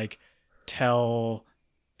will like tell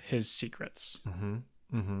his secrets. Mm-hmm.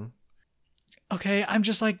 Mm-hmm. Okay, I'm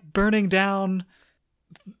just like burning down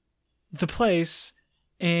the place,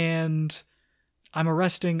 and I'm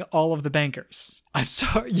arresting all of the bankers. I'm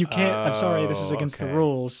sorry, you can't. I'm sorry, this is against the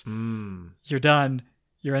rules. You're done.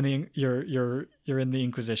 You're in the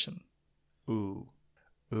Inquisition. Ooh.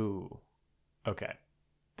 Okay.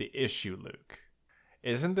 The issue, Luke,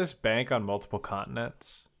 Isn't this bank on multiple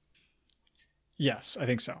continents? Yes, I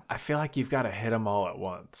think so. I feel like you've got to hit them all at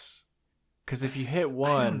once. Because if you hit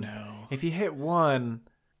one, I don't know. If you hit one,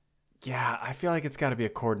 yeah, I feel like it's got to be a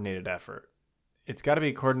coordinated effort. It's got to be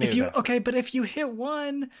a coordinated effort. Okay, but if you hit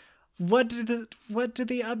one, what do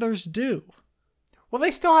the others do? Well, they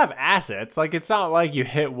still have assets. Like, it's not like you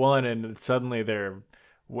hit one and suddenly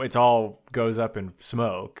it's all goes up in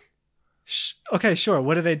smoke. Okay, sure.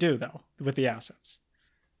 What do they do though with the assets?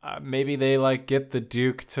 Maybe they like get the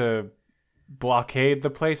Duke to blockade the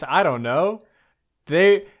place. I don't know.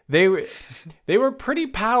 They were pretty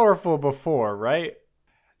powerful before, right?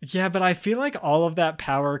 Yeah, but I feel like all of that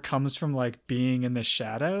power comes from like being in the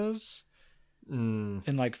shadows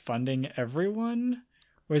and like funding everyone.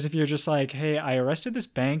 Whereas if you're just like, hey, I arrested this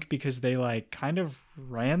bank because they like kind of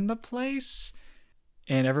ran the place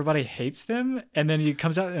and everybody hates them. And then it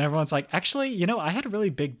comes out and everyone's like, actually, I had really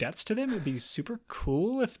big debts to them. It'd be super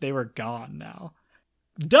cool if they were gone now.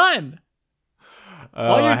 Done.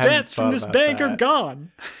 All your debts from this bank are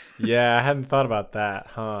gone. Yeah, I hadn't thought about that,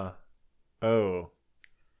 huh? Oh.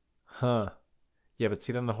 Huh. Yeah, but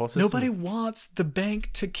see, then the whole system... Nobody wants the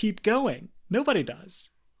bank to keep going. Nobody does.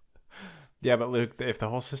 Yeah, but Luke, if the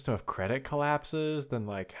whole system of credit collapses, then,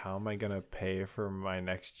 like, how am I going to pay for my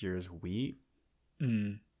next year's wheat?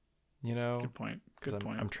 You know? Good point. Good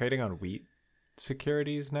point. I'm trading on wheat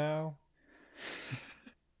securities now.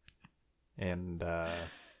 And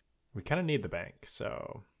we kind of need the bank,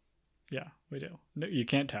 so... Yeah, we do. No, you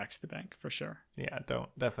can't tax the bank, for sure. Yeah,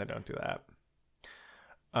 definitely don't do that.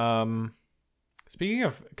 Speaking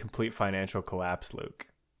of complete financial collapse, Luke,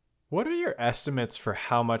 what are your estimates for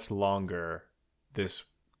how much longer this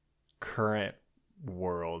current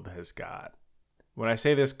world has got? When I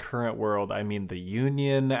say this current world, I mean the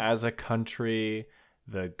Union as a country,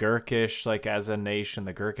 the Gurkish like as a nation,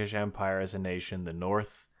 the Gurkish Empire as a nation, the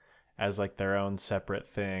North as like their own separate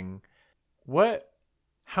thing.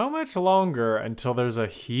 How much longer until there's a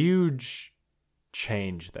huge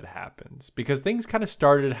change that happens? Because things kind of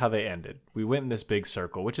started how they ended. We went in this big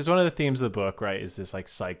circle, which is one of the themes of the book, right? Is this like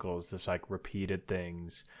cycles, this like repeated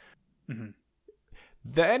things. Mm-hmm.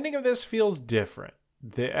 The ending of this feels different.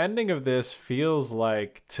 The ending of this feels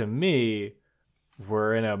like, to me,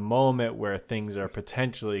 we're in a moment where things are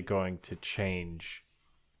potentially going to change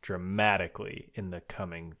dramatically in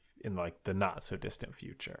like the not so distant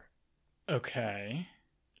future. Okay.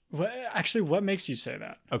 What makes you say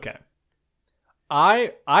that? Okay.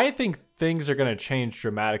 I think things are going to change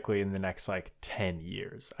dramatically in the next like 10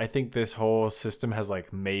 years. I think this whole system has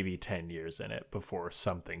like maybe 10 years in it before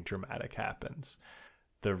something dramatic happens.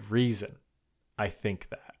 The reason I think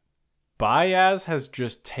that Bayaz has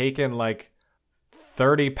just taken like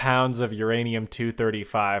 30 pounds of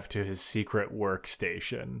uranium-235 to his secret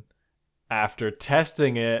workstation after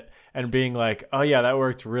testing it and being like, oh yeah, that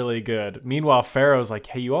worked really good. Meanwhile, Pharaoh's like,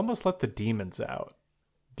 hey, you almost let the demons out.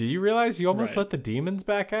 Did you realize you almost let the demons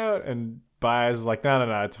back out? And Bayaz is like,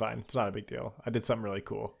 no, it's fine. It's not a big deal. I did something really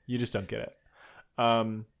cool. You just don't get it.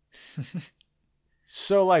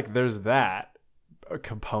 So like there's that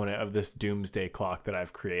component of this doomsday clock that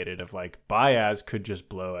I've created of like Bayaz could just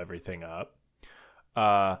blow everything up.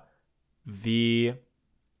 The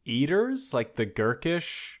Eaters, like the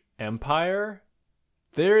Gurkish Empire,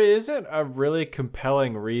 there isn't a really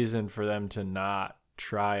compelling reason for them to not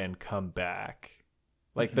try and come back.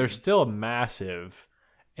 Like, they're still massive,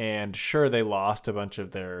 and sure, they lost a bunch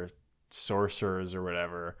of their sorcerers or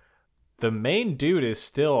whatever. The main dude is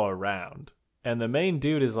still around, and the main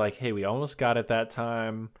dude is like, hey, we almost got it that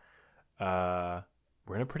time. We're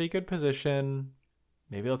in a pretty good position.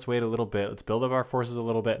 Maybe let's wait a little bit. Let's build up our forces a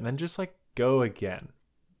little bit, and then just, like, go again.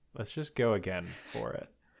 Let's just go again for it.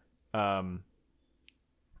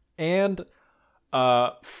 And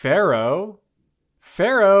Pharaoh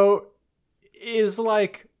is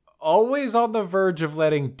like always on the verge of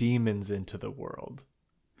letting demons into the world.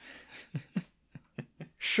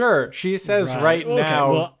 Sure, she says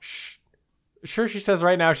now. Sure, she says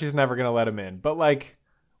right now she's never gonna let him in, but like,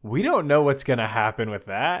 we don't know what's gonna happen with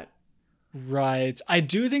that. Right. I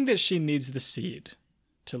do think that she needs the seed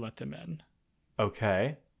to let them in.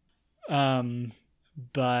 Okay.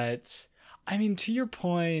 But I mean, to your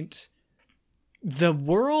point, the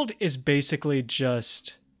world is basically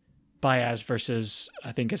just Bayaz versus,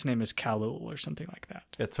 I think his name is Khalul or something like that.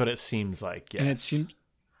 That's what it seems like. Yes.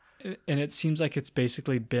 And it seems like it's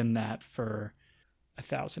basically been that for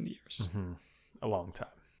 1,000 years. Mm-hmm. A long time.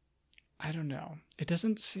 I don't know. It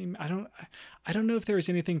doesn't seem. I don't know if there is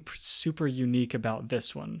anything super unique about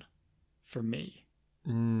this one, for me.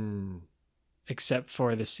 Except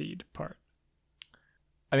for the seed part.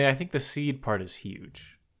 I mean, I think the seed part is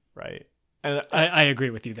huge, right? And I agree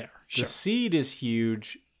with you there. The seed is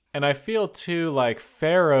huge. And I feel, too, like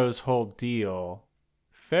Pharaoh's whole deal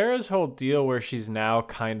where she's now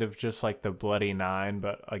kind of just like the Bloody Nine,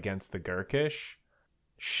 but against the Gurkish.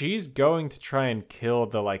 She's going to try and kill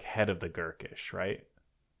the like head of the Gurkish, right?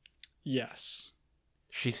 Yes.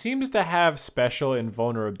 She seems to have special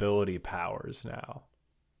invulnerability powers now.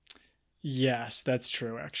 Yes, that's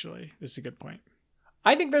true, actually. This is a good point.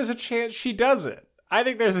 I think there's a chance she does it. I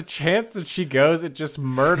think there's a chance that she goes and just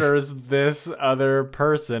murders this other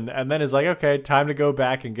person and then is like, okay, time to go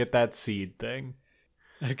back and get that seed thing.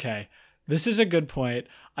 Okay. This is a good point.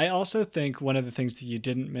 I also think one of the things that you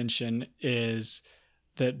didn't mention is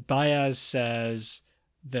that Bayaz says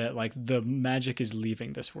that like the magic is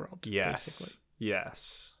leaving this world. Yes. Basically.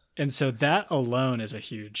 Yes. And so that alone is a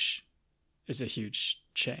huge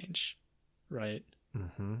change, right?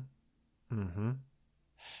 Mm-hmm. Mm-hmm.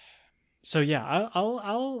 So yeah,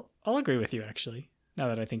 I'll agree with you actually. Now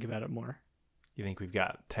that I think about it more. You think we've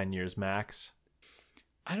got 10 years max?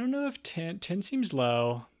 I don't know if 10 seems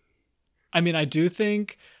low. I mean, I do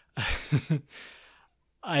think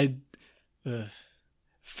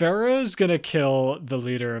Pharaoh's gonna kill the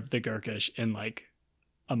leader of the Gurkish in like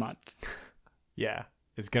a month. Yeah,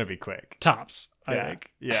 it's gonna be quick. Tops, I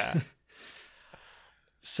think. Yeah.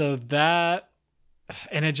 So that,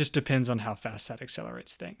 and it just depends on how fast that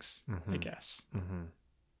accelerates things, I guess. Mm-hmm.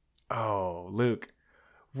 Oh, Luke,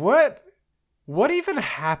 what even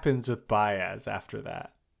happens with Bayaz after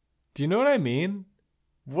that? Do you know what I mean?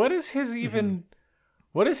 What is his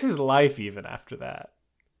what is his life even after that?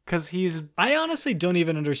 Because I honestly don't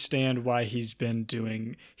even understand why he's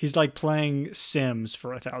like playing Sims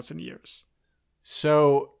for 1,000 years.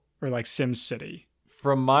 So, or like Sim City.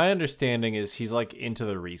 From my understanding is he's like into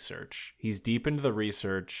the research. He's deep into the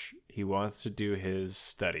research. He wants to do his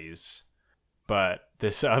studies. But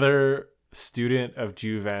this other student of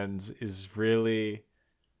Juven's is really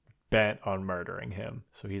bent on murdering him.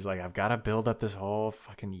 So he's like, I've got to build up this whole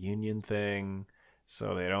fucking union thing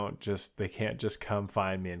so they can't just come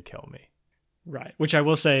find me and kill me. Right. Which I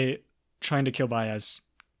will say, trying to kill Bayaz,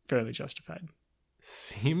 fairly justified.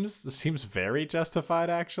 Seems very justified,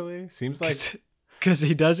 actually. Seems like... Because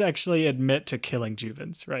he does actually admit to killing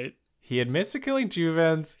Juvens, right? He admits to killing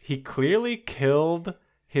Juvens. He clearly killed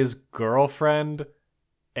his girlfriend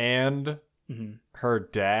and her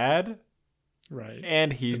dad. Right.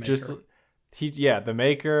 And the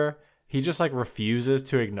maker, he just like refuses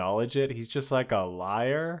to acknowledge it. He's just like a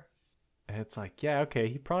liar. And it's like, yeah, okay,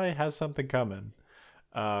 he probably has something coming.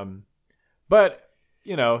 But,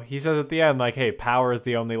 you know, he says at the end, like, hey, power is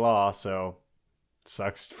the only law, so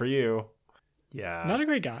sucks for you. Yeah. Not a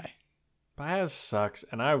great guy. Bayaz sucks,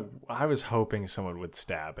 and I was hoping someone would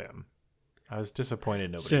stab him. I was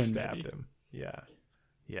disappointed nobody stabbed him. Yeah.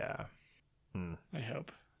 Yeah. I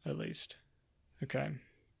hope, at least. Okay.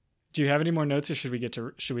 Do you have any more notes, or should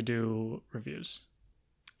we do reviews?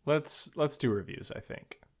 Let's do reviews, I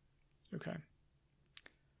think. Okay.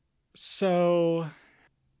 So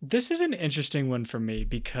this is an interesting one for me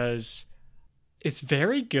because it's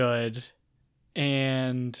very good,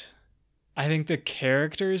 and I think the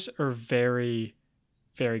characters are very,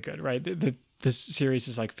 very good, right? This series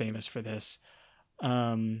is like famous for this.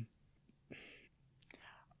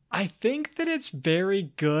 I think that it's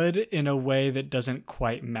very good in a way that doesn't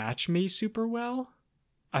quite match me super well.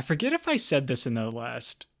 I forget if I said this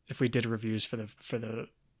if we did reviews for the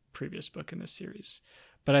previous book in this series,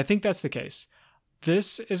 but I think that's the case.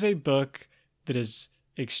 This is a book that is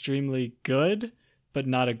extremely good, but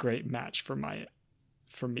not a great match for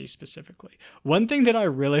me specifically. One thing that I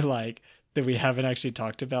really like that we haven't actually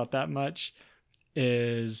talked about that much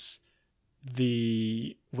is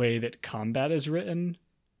the way that combat is written.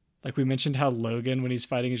 Like we mentioned how Logan, when he's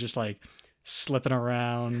fighting, is just like slipping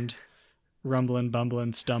around, rumbling,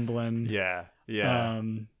 bumbling, stumbling. Yeah.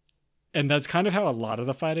 And that's kind of how a lot of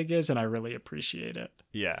the fighting is, and I really appreciate it.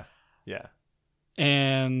 Yeah.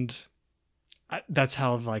 And that's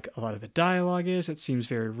how like a lot of the dialogue is. It seems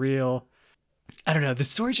very real. I don't know. The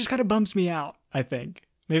story just kind of bums me out, I think.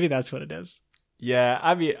 Maybe that's what it is. Yeah,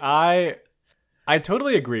 I mean, I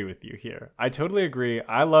totally agree with you here. I totally agree.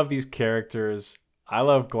 I love these characters. I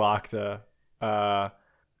love Glokta. The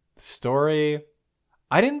story...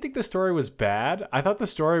 I didn't think the story was bad. I thought the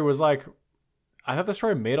story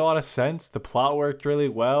made a lot of sense. The plot worked really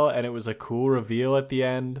well, and it was a cool reveal at the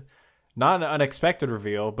end. Not an unexpected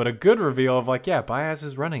reveal, but a good reveal of like, yeah, Bayaz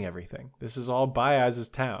is running everything. This is all Bayaz's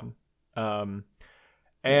town.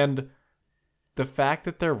 And the fact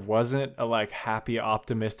that there wasn't a like happy,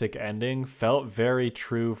 optimistic ending felt very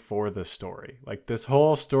true for the story. Like this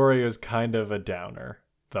whole story was kind of a downer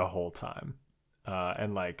the whole time.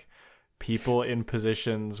 And like people in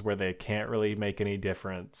positions where they can't really make any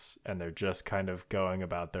difference and they're just kind of going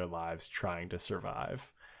about their lives trying to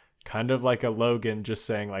survive. Kind of like a Logan just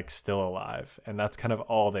saying like still alive. And that's kind of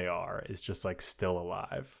all they are, is just like still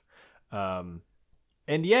alive.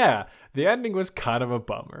 And yeah, the ending was kind of a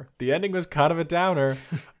bummer. The ending was kind of a downer.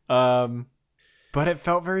 But it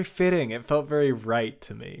felt very fitting. It felt very right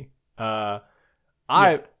to me. I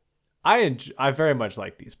very much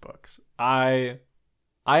like these books. I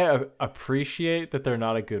appreciate that they're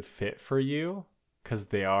not a good fit for you because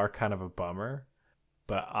they are kind of a bummer.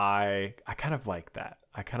 But I kind of like that.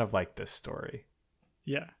 I kind of like this story.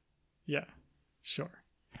 Yeah, sure.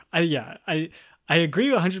 I agree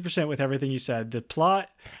 100% with everything you said. The plot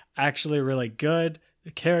actually really good.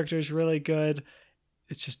 The character's really good.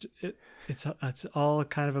 It's just it's all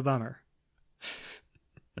kind of a bummer.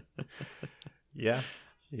 Yeah.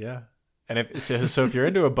 And if you're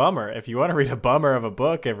into a bummer, if you want to read a bummer of a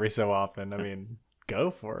book every so often, I mean,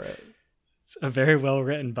 go for it. It's a very well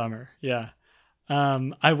written bummer. Yeah.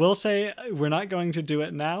 I will say we're not going to do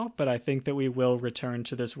it now, but I think that we will return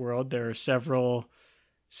to this world. There are several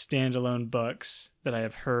standalone books that I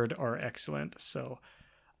have heard are excellent. So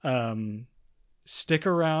stick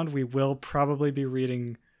around. We will probably be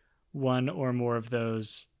reading one or more of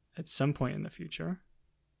those at some point in the future,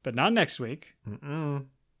 but not next week.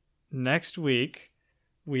 Next week,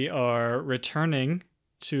 we are returning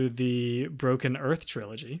to the Broken Earth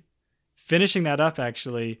trilogy. Finishing that up,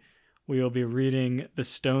 actually, we will be reading The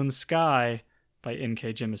Stone Sky by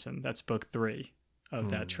N.K. Jemisin. That's book 3 of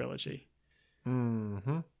that trilogy.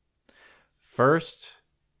 First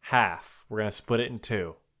half, we're going to split it in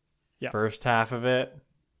 2. Yeah. First half of it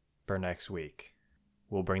for next week.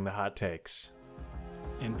 We'll bring the hot takes.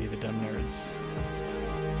 And be the dumb nerds.